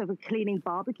 but also for cleaning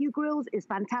barbecue grills, is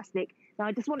fantastic. Now,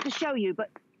 I just wanted to show you, but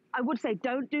I would say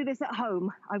don't do this at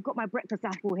home. I've got my breakfast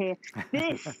apple here.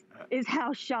 This is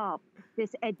how sharp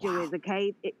this edger is,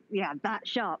 okay? That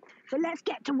sharp. But let's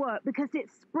get to work because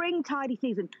it's spring tidy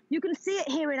season. You can see it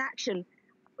here in action.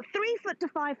 3 foot to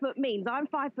 5 foot means I'm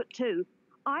 5'2".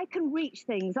 I can reach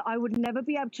things that I would never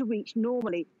be able to reach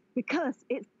normally because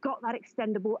it's got that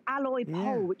extendable alloy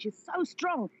pole, which is so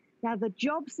strong. Now, the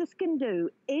jobs this can do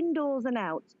indoors and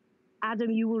out, Adam,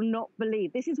 you will not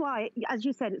believe. This is why, as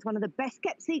you said, it's one of the best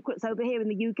kept secrets over here in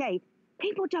the UK.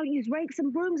 People don't use rakes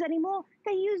and brooms anymore.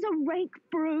 They use a rake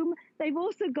broom. They've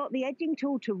also got the edging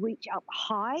tool to reach up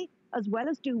high as well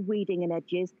as do weeding and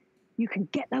edges. You can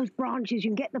get those branches,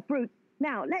 you can get the fruit.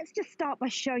 Now, let's just start by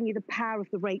showing you the power of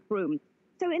the rake broom.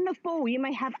 So in the fall, you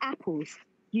may have apples.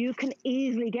 You can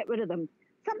easily get rid of them.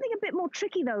 Something a bit more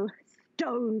tricky, though,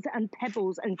 stones and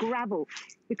pebbles and gravel.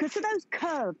 Because of those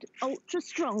curved,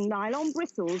 ultra-strong nylon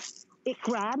bristles, it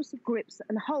grabs, grips,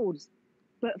 and holds.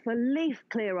 But for leaf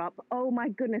clear-up, oh my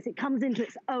goodness, it comes into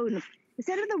its own.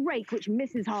 Instead of the rake, which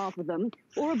misses half of them,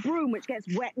 or a broom, which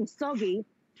gets wet and soggy,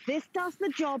 this does the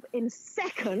job in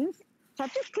seconds So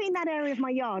I've just cleaned that area of my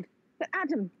yard. But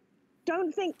Adam,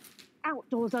 don't think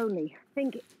outdoors only.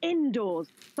 Think indoors.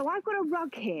 So I've got a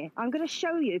rug here. I'm going to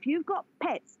show you. If you've got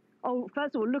pets, oh,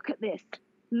 first of all, look at this.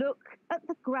 Look at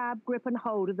the grab, grip, and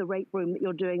hold of the rake broom that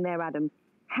you're doing there, Adam.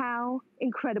 How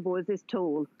incredible is this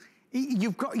tool?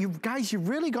 Guys, you've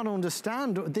really got to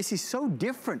understand, this is so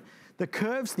different. The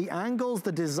curves, the angles,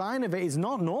 the design of it is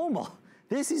not normal.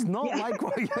 This is not like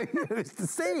what you're used to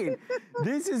seeing.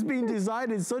 This has been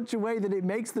designed in such a way that it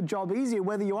makes the job easier,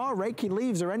 whether you are raking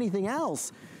leaves or anything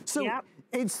else. So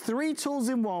it's 3 tools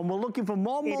in one. We're looking for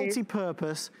more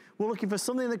multi-purpose. We're looking for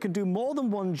something that can do more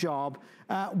than one job.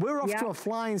 We're off to a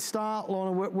flying start,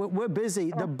 Lorna. We're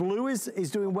busy. The blue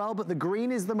is doing well, but the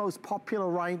green is the most popular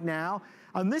right now.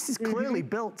 And this is clearly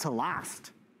built to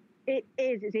last. It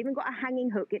is. It's even got a hanging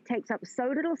hook. It takes up so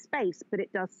little space, but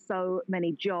it does so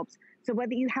many jobs. So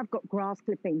whether you have got grass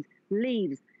clippings,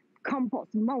 leaves,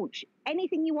 compost, mulch,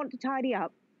 anything you want to tidy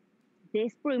up,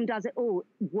 this broom does it all,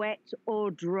 wet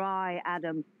or dry,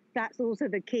 Adam. That's also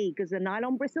the key, because the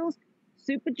nylon bristles,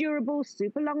 super durable,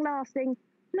 super long lasting.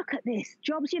 Look at this.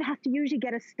 Jobs you'd have to usually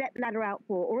get a step ladder out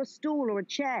for, or a stool or a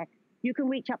chair. You can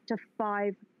reach up to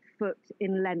 5 foot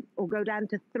in length or go down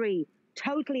to 3.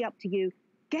 Totally up to you.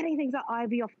 Getting things like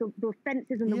ivy off the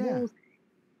fences and the walls.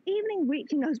 Even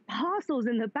reaching those parcels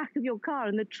in the back of your car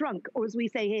in the trunk, or as we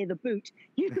say here, the boot.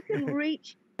 You can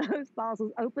reach those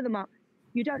parcels, open them up.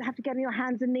 You don't have to get on your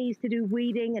hands and knees to do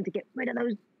weeding and to get rid of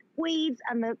those weeds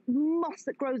and the moss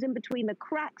that grows in between the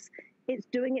cracks. It's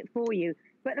doing it for you.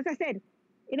 But as I said,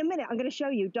 in a minute, I'm going to show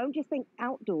you. Don't just think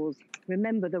outdoors.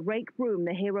 Remember, the rake broom,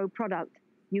 the hero product,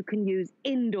 you can use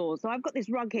indoors. So I've got this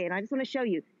rug here, and I just want to show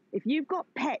you. If you've got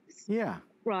pets,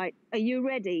 right, are you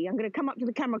ready? I'm going to come up to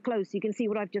the camera close so you can see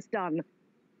what I've just done. If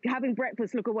you're having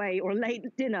breakfast, look away, or a late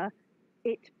dinner,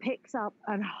 it picks up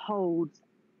and holds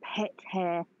pet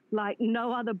hair like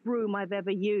no other broom I've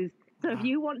ever used. So if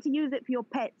you want to use it for your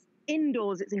pets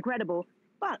indoors, it's incredible.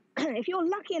 But if you're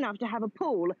lucky enough to have a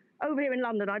pool, over here in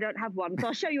London, I don't have one, so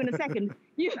I'll show you in a second.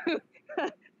 You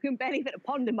can barely fit a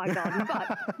pond in my garden,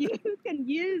 but you can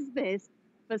use this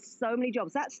for so many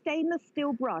jobs. That stainless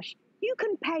steel brush, you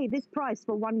can pay this price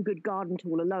for one good garden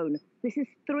tool alone. This is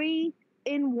 3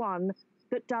 in 1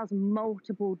 that does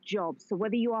multiple jobs. So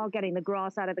whether you are getting the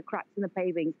grass out of the cracks in the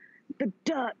pavings, the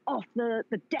dirt off the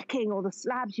decking or the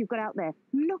slabs you've got out there,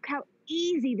 look how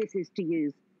easy this is to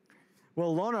use.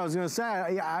 Well, Lorna, I was going to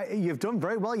say, you've done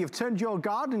very well. You've turned your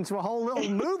garden into a whole little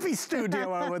movie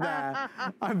studio over there.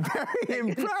 I'm very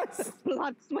impressed.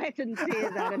 Blood, sweat, and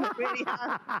tears, Adam. It really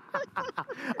has.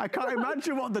 I can't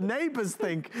imagine what the neighbors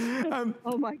think.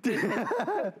 Oh, my goodness.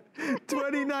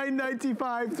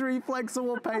 $29.95, 3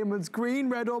 flexible payments, green,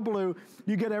 red, or blue.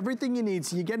 You get everything you need.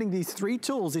 So you're getting these 3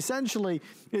 tools. Essentially,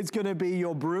 it's going to be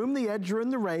your broom, the edger,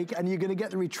 and the rake, and you're going to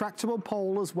get the retractable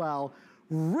pole as well.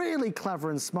 Really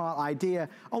clever and smart idea.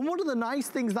 And one of the nice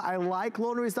things that I like,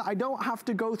 Lorna, is that I don't have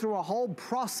to go through a whole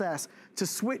process to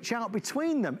switch out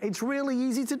between them. It's really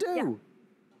easy to do. Yeah.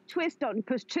 Twist on,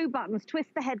 push 2 buttons, twist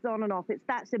the heads on and off. It's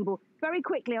that simple. Very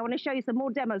quickly, I want to show you some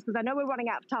more demos because I know we're running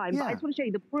out of time, but I just want to show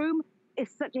you the broom is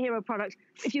such a hero product.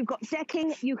 If you've got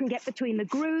decking, you can get between the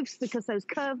grooves because those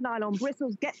curved nylon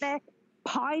bristles get there.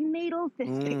 Pine needles, this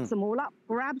picks them all up,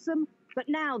 grabs them. But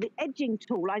now the edging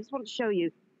tool, I just want to show you.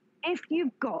 If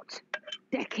you've got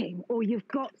decking or you've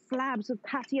got slabs of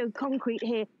patio concrete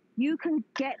here, you can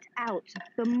get out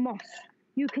the moss.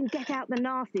 You can get out the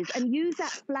nasties and use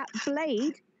that flat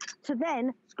blade to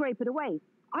then scrape it away.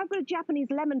 I've got a Japanese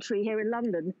lemon tree here in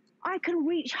London. I can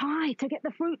reach high to get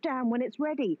the fruit down when it's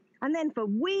ready. And then for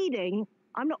weeding,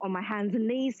 I'm not on my hands and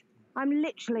knees. I'm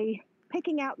literally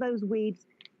picking out those weeds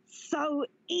so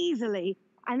easily.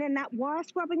 And then that wire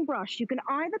scrubbing brush, you can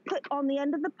either put on the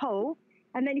end of the pole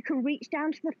and then you can reach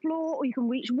down to the floor or you can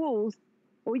reach walls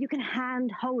or you can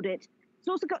hand hold it. It's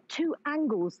also got 2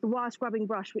 angles, the wire scrubbing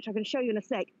brush, which I can show you in a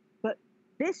sec. But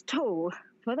this tool,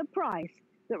 for the price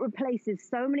that replaces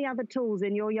so many other tools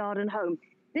in your yard and home,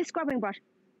 this scrubbing brush,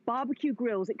 barbecue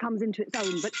grills, it comes into its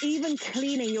own, but even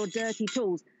cleaning your dirty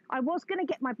tools. I was going to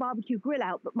get my barbecue grill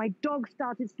out, but my dog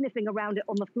started sniffing around it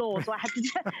on the floor, so I had to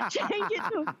change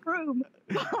it to a broom.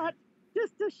 But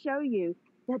just to show you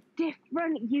the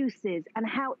different uses and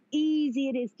how easy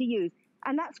it is to use.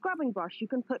 And that scrubbing brush, you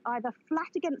can put either flat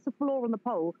against the floor on the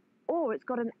pole, or it's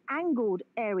got an angled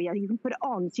area you can put it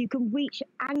on, so you can reach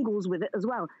angles with it as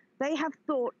well. They have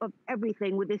thought of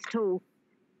everything with this tool.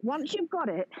 Once you've got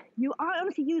it, I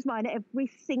honestly use mine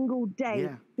every single day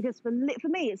because for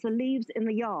me, it's the leaves in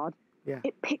the yard.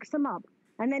 It picks them up.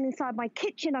 And then inside my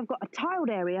kitchen, I've got a tiled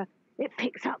area. It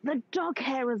picks up the dog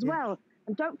hair as well.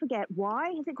 And don't forget,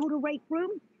 why is it called a rake broom?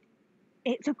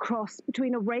 It's a cross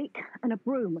between a rake and a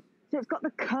broom. So it's got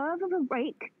the curve of a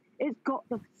rake, it's got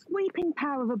the sweeping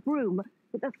power of a broom,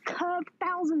 but the curved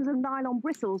thousands of nylon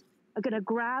bristles are going to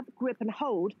grab, grip, and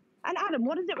hold. And Adam,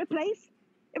 what does it replace?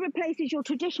 It replaces your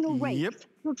traditional rakes,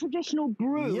 your traditional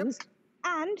brooms,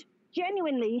 and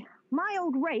genuinely, my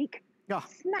old rake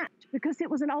snapped because it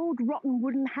was an old rotten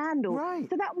wooden handle.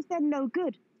 So that was then no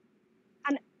good.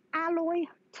 An alloy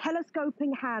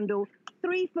telescoping handle,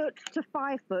 3 foot to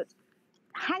 5 foot.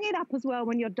 Hang it up as well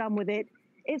when you're done with it.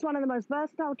 It's one of the most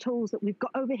versatile tools that we've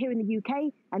got over here in the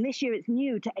UK, and this year it's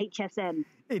new to HSN.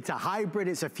 It's a hybrid,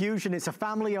 it's a fusion, it's a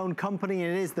family-owned company,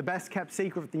 and it is the best-kept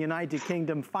secret of the United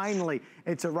Kingdom. Finally,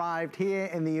 it's arrived here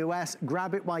in the US.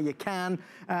 Grab it while you can.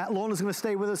 Lorna's going to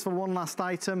stay with us for one last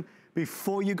item.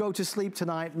 Before you go to sleep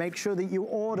tonight, make sure that you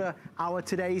order our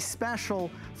today's special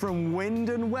from Wind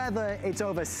and Weather. It's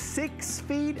over 6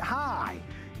 feet high.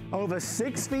 Over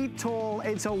 6 feet tall.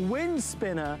 It's a wind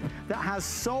spinner that has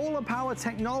solar power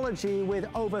technology with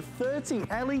over 30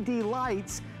 LED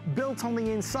lights built on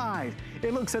the inside.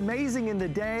 It looks amazing in the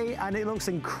day and it looks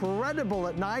incredible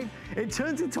at night. It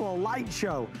turns into a light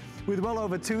show with well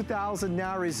over 2,000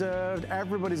 now reserved.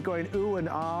 Everybody's going ooh and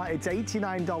ah. It's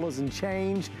 $89 and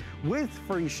change with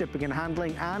free shipping and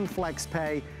handling and flex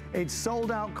pay. It's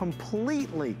sold out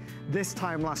completely this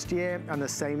time last year, and the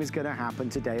same is going to happen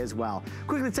today as well.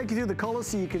 Quickly take you through the colors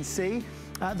so you can see.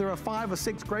 There are 5 or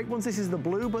 6 great ones. This is the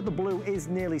blue, but the blue is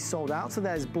nearly sold out, so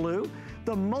there's blue.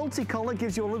 The multicolor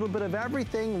gives you a little bit of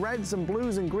everything, reds and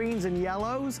blues and greens and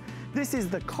yellows. This is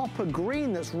the copper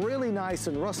green that's really nice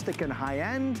and rustic and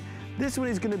high-end. This one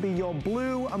is going to be your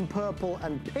blue and purple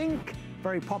and pink.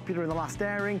 Very popular in the last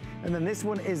airing. And then this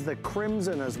one is the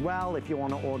crimson as well, if you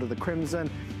want to order the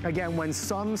crimson. Again, when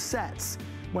sun sets,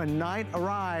 when night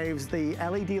arrives, the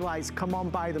LED lights come on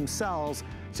by themselves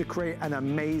to create an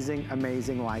amazing,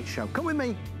 amazing light show. Come with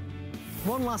me.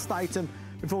 One last item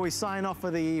before we sign off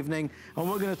for the evening, and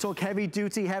we're going to talk heavy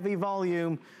duty, heavy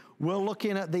volume. We're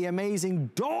looking at the amazing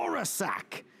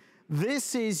Durasac.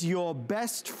 This is your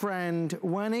best friend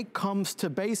when it comes to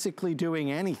basically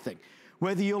doing anything.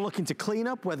 Whether you're looking to clean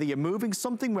up, whether you're moving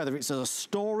something, whether it's a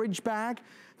storage bag.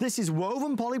 This is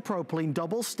woven polypropylene,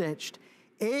 double stitched.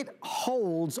 It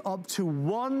holds up to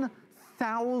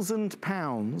 1,000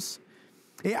 pounds.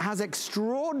 It has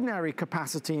extraordinary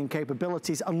capacity and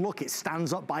capabilities, and look, it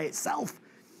stands up by itself.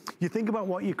 You think about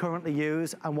what you currently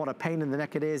use and what a pain in the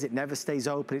neck it is. It never stays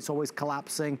open, it's always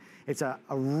collapsing. It's a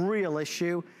real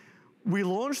issue. We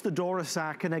launched the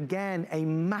Durasac, and again, a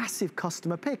massive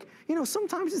customer pick. You know,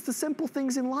 sometimes it's the simple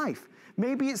things in life.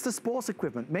 Maybe it's the sports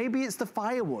equipment. Maybe it's the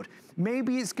firewood.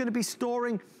 Maybe it's going to be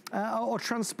storing or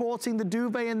transporting the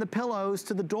duvet and the pillows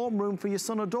to the dorm room for your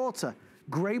son or daughter.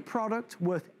 Great product,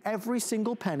 worth every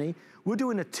single penny. We're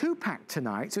doing a 2-pack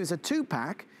tonight, so it's a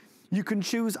 2-pack. You can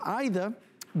choose either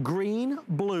green,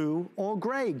 blue, or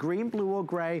gray. Green, blue, or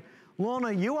gray.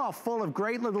 Lorna, you are full of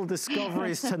great little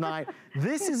discoveries tonight.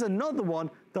 This is another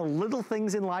one. The little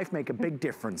things in life make a big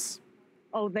difference.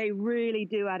 Oh, they really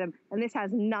do, Adam. And this has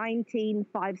 19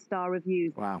 5-star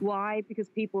reviews. Wow. Why? Because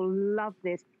people love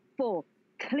this for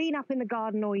clean up in the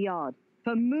garden or yard,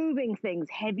 for moving things,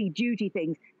 heavy duty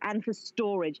things, and for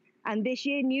storage. And this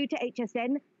year, new to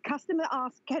HSN, customer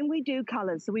asked, can we do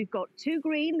colors? So we've got 2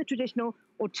 green, the traditional,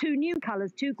 or 2 new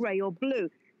colors, 2 gray or blue.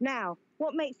 Now,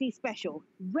 what makes these special?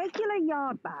 Regular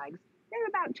yard bags, they're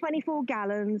about 24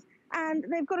 gallons, and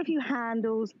they've got a few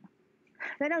handles.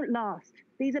 They don't last.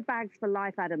 These are bags for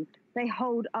life, Adam. They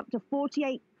hold up to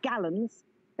 48 gallons.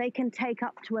 They can take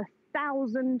up to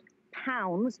 1,000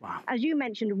 pounds. Wow. As you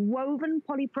mentioned, woven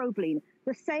polypropylene,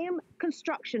 the same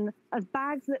construction as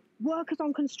bags that workers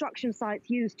on construction sites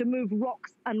use to move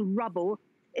rocks and rubble.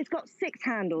 It's got 6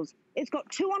 handles. It's got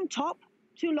 2 on top,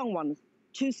 2 long ones,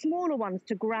 2 smaller ones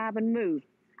to grab and move.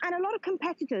 And a lot of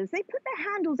competitors, they put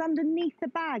their handles underneath the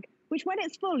bag, which when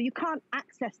it's full, you can't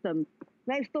access them.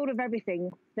 They've thought of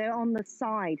everything. They're on the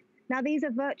side. Now, these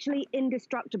are virtually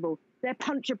indestructible. They're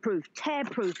puncture-proof,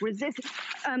 tear-proof,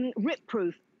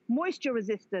 rip-proof,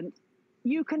 moisture-resistant.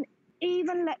 You can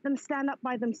even let them stand up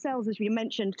by themselves, as we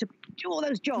mentioned, to do all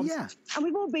those jobs. Yeah. And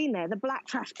we've all been there, the black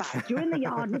trash bags. You're in the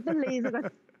yard with the leaves.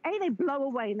 A, they blow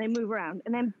away and they move around.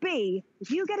 And then B,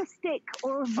 if you get a stick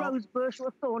or a rose bush or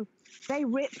a thorn, they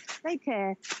rip, they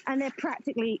tear, and they're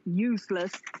practically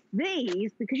useless.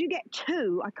 These, because you get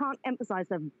 2, I can't emphasize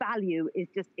the value is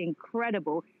just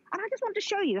incredible. And I just want to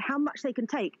show you how much they can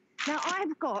take. Now,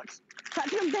 I've got, so I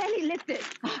can barely lift it.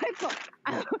 I've got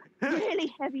a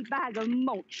really heavy bag of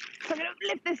mulch. So I'm going to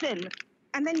lift this in.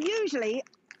 And then usually,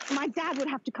 my dad would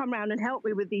have to come around and help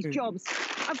me with these jobs.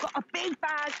 I've got a big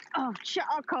bag of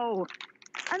charcoal.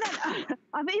 And then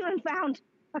I've even found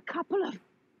a couple of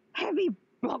heavy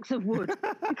blocks of wood.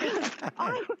 Because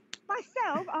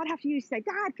I'd have to use, say,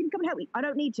 Dad, can you come and help me? I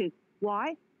don't need to.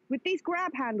 Why? With these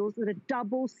grab handles that are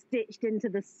double stitched into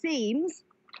the seams,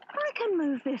 I can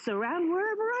move this around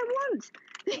wherever I want.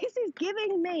 This is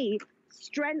giving me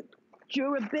strength,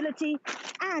 durability,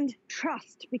 and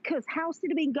trust, because Houston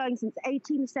have been going since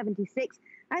 1876,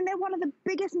 and they're one of the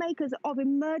biggest makers of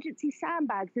emergency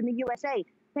sandbags in the USA.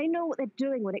 They know what they're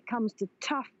doing when it comes to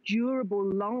tough, durable,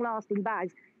 long-lasting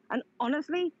bags. And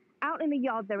honestly, out in the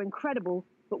yard, they're incredible.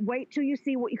 But wait till you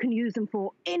see what you can use them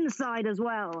for inside as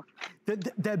well.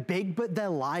 They're big, but they're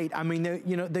light. I mean,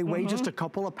 they weigh just a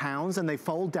couple of pounds, and they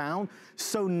fold down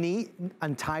so neat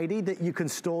and tidy that you can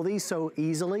store these so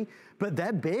easily. But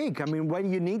they're big. I mean, when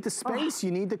you need the space,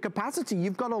 you need the capacity.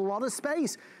 You've got a lot of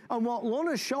space. And what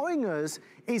Lorna's showing us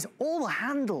is all the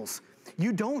handles.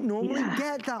 You don't normally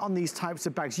get that on these types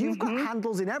of bags. You've got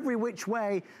handles in every which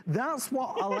way. That's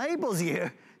what enables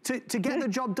you to get the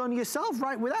job done yourself,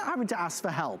 right, without having to ask for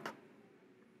help.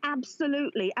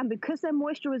 Absolutely. And because they're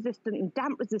moisture resistant and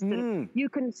damp resistant, you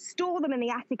can store them in the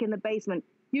attic, in the basement.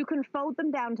 You can fold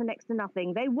them down to next to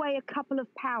nothing. They weigh a couple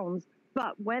of pounds,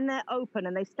 but when they're open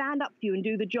and they stand up for you and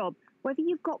do the job, whether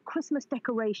you've got Christmas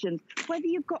decorations, whether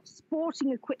you've got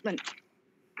sporting equipment,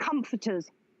 comforters,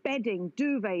 bedding,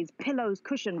 duvets, pillows,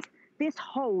 cushions, this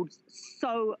holds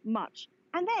so much.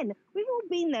 And then we've all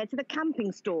been there to the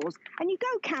camping stores, and you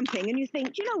go camping and you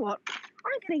think, do you know what?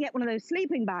 I'm going to get one of those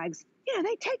sleeping bags. You know,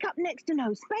 they take up next to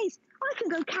no space. I can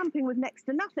go camping with next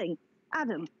to nothing.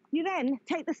 Adam, you then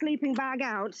take the sleeping bag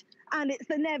out, and it's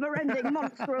the never-ending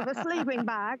monster of a sleeping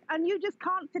bag, and you just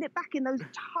can't fit it back in those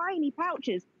tiny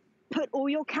pouches. Put all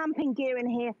your camping gear in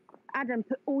here. Adam,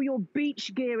 put all your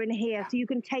beach gear in here so you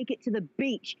can take it to the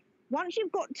beach. Once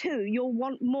you've got two, you'll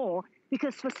want more,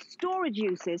 because for storage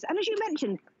uses, and as you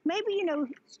mentioned, maybe, you know,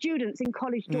 students in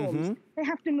college dorms, they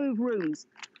have to move rooms.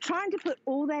 Trying to put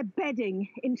all their bedding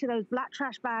into those black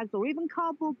trash bags or even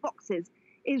cardboard boxes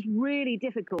is really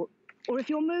difficult. Or if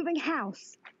you're moving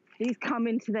house, these come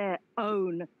into their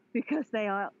own, because they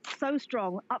are so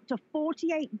strong, up to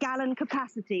 48-gallon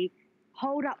capacity,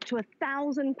 hold up to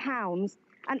 1,000 pounds.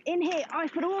 And in here, I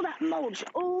put all that mulch,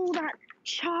 all that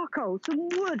charcoal, some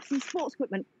wood, some sports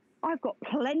equipment. I've got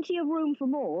plenty of room for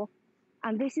more,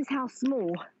 and this is how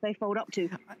small they fold up to.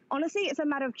 Honestly, it's a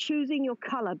matter of choosing your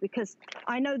color, because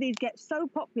I know these get so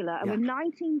popular, and with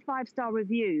 19 5-star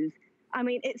reviews, I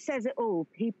mean, it says it all.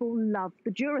 People love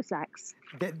the Durasacs.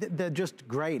 They're just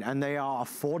great, and they are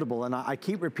affordable. And I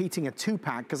keep repeating a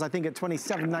 2-pack, because I think at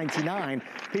 $27.99,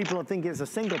 people think it's a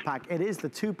single pack. It is the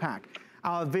 2-pack.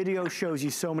 Our video shows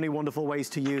you so many wonderful ways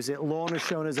to use it. Lorna's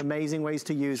shown us amazing ways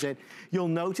to use it. You'll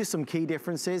notice some key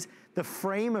differences. The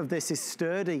frame of this is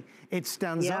sturdy. It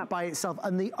stands up by itself,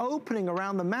 and the opening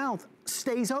around the mouth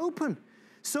stays open.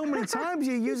 So many times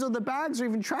you use other bags or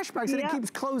even trash bags, and it keeps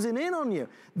closing in on you.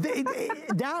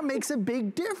 That makes a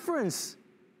big difference.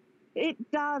 It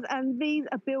does, and these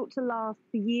are built to last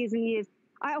for years and years.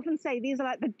 I often say these are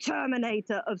like the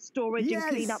Terminator of storage and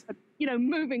cleanup, you know,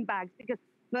 moving bags, because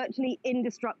virtually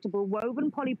indestructible, woven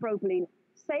polypropylene,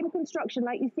 same construction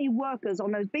like you see workers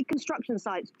on those big construction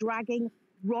sites dragging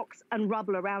rocks and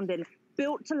rubble around in.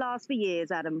 Built to last for years,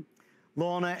 Adam.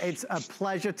 Lorna, it's a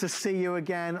pleasure to see you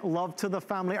again. Love to the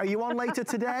family. Are you on later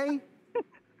today?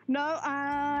 No,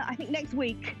 I think next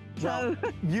week. Well,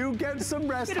 so you get some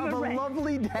rest. Have a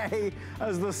lovely day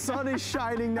as the sun is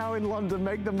shining now in London.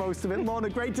 Make the most of it. Lorna,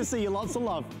 great to see you. Lots of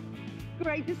love.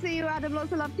 Great to see you, Adam.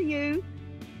 Lots of love to you.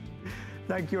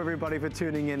 Thank you, everybody, for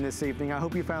tuning in this evening. I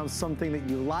hope you found something that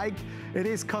you like. It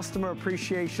is Customer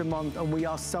Appreciation Month, and we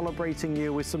are celebrating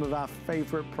you with some of our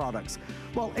favorite products.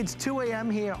 Well, it's 2 a.m.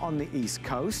 here on the East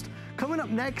Coast. Coming up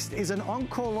next is an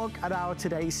encore look at our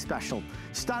today's special.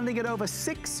 Standing at over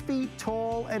 6 feet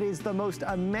tall, it is the most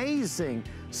amazing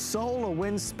solar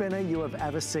wind spinner you have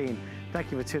ever seen.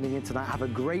 Thank you for tuning in tonight. Have a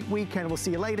great weekend. We'll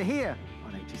see you later here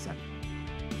on HSN.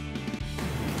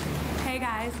 Hey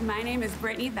guys, my name is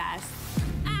Brittany Best.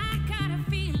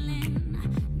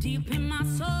 Deep in my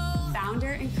soul.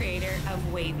 Founder and creator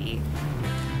of Wavy.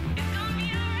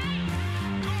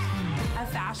 A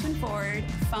fashion-forward,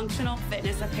 functional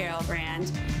fitness apparel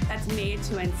brand that's made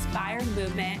to inspire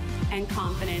movement and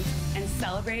confidence and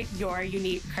celebrate your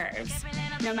unique curves.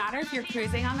 No matter if you're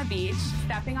cruising on the beach,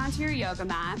 stepping onto your yoga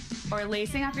mat, or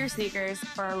lacing up your sneakers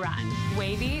for a run,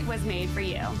 Wavy was made for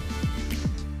you.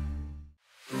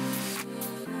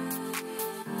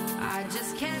 I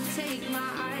just can't take my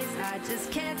eyes, I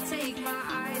just can't take my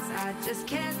eyes, I just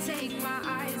can't take my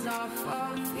eyes off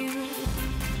of you.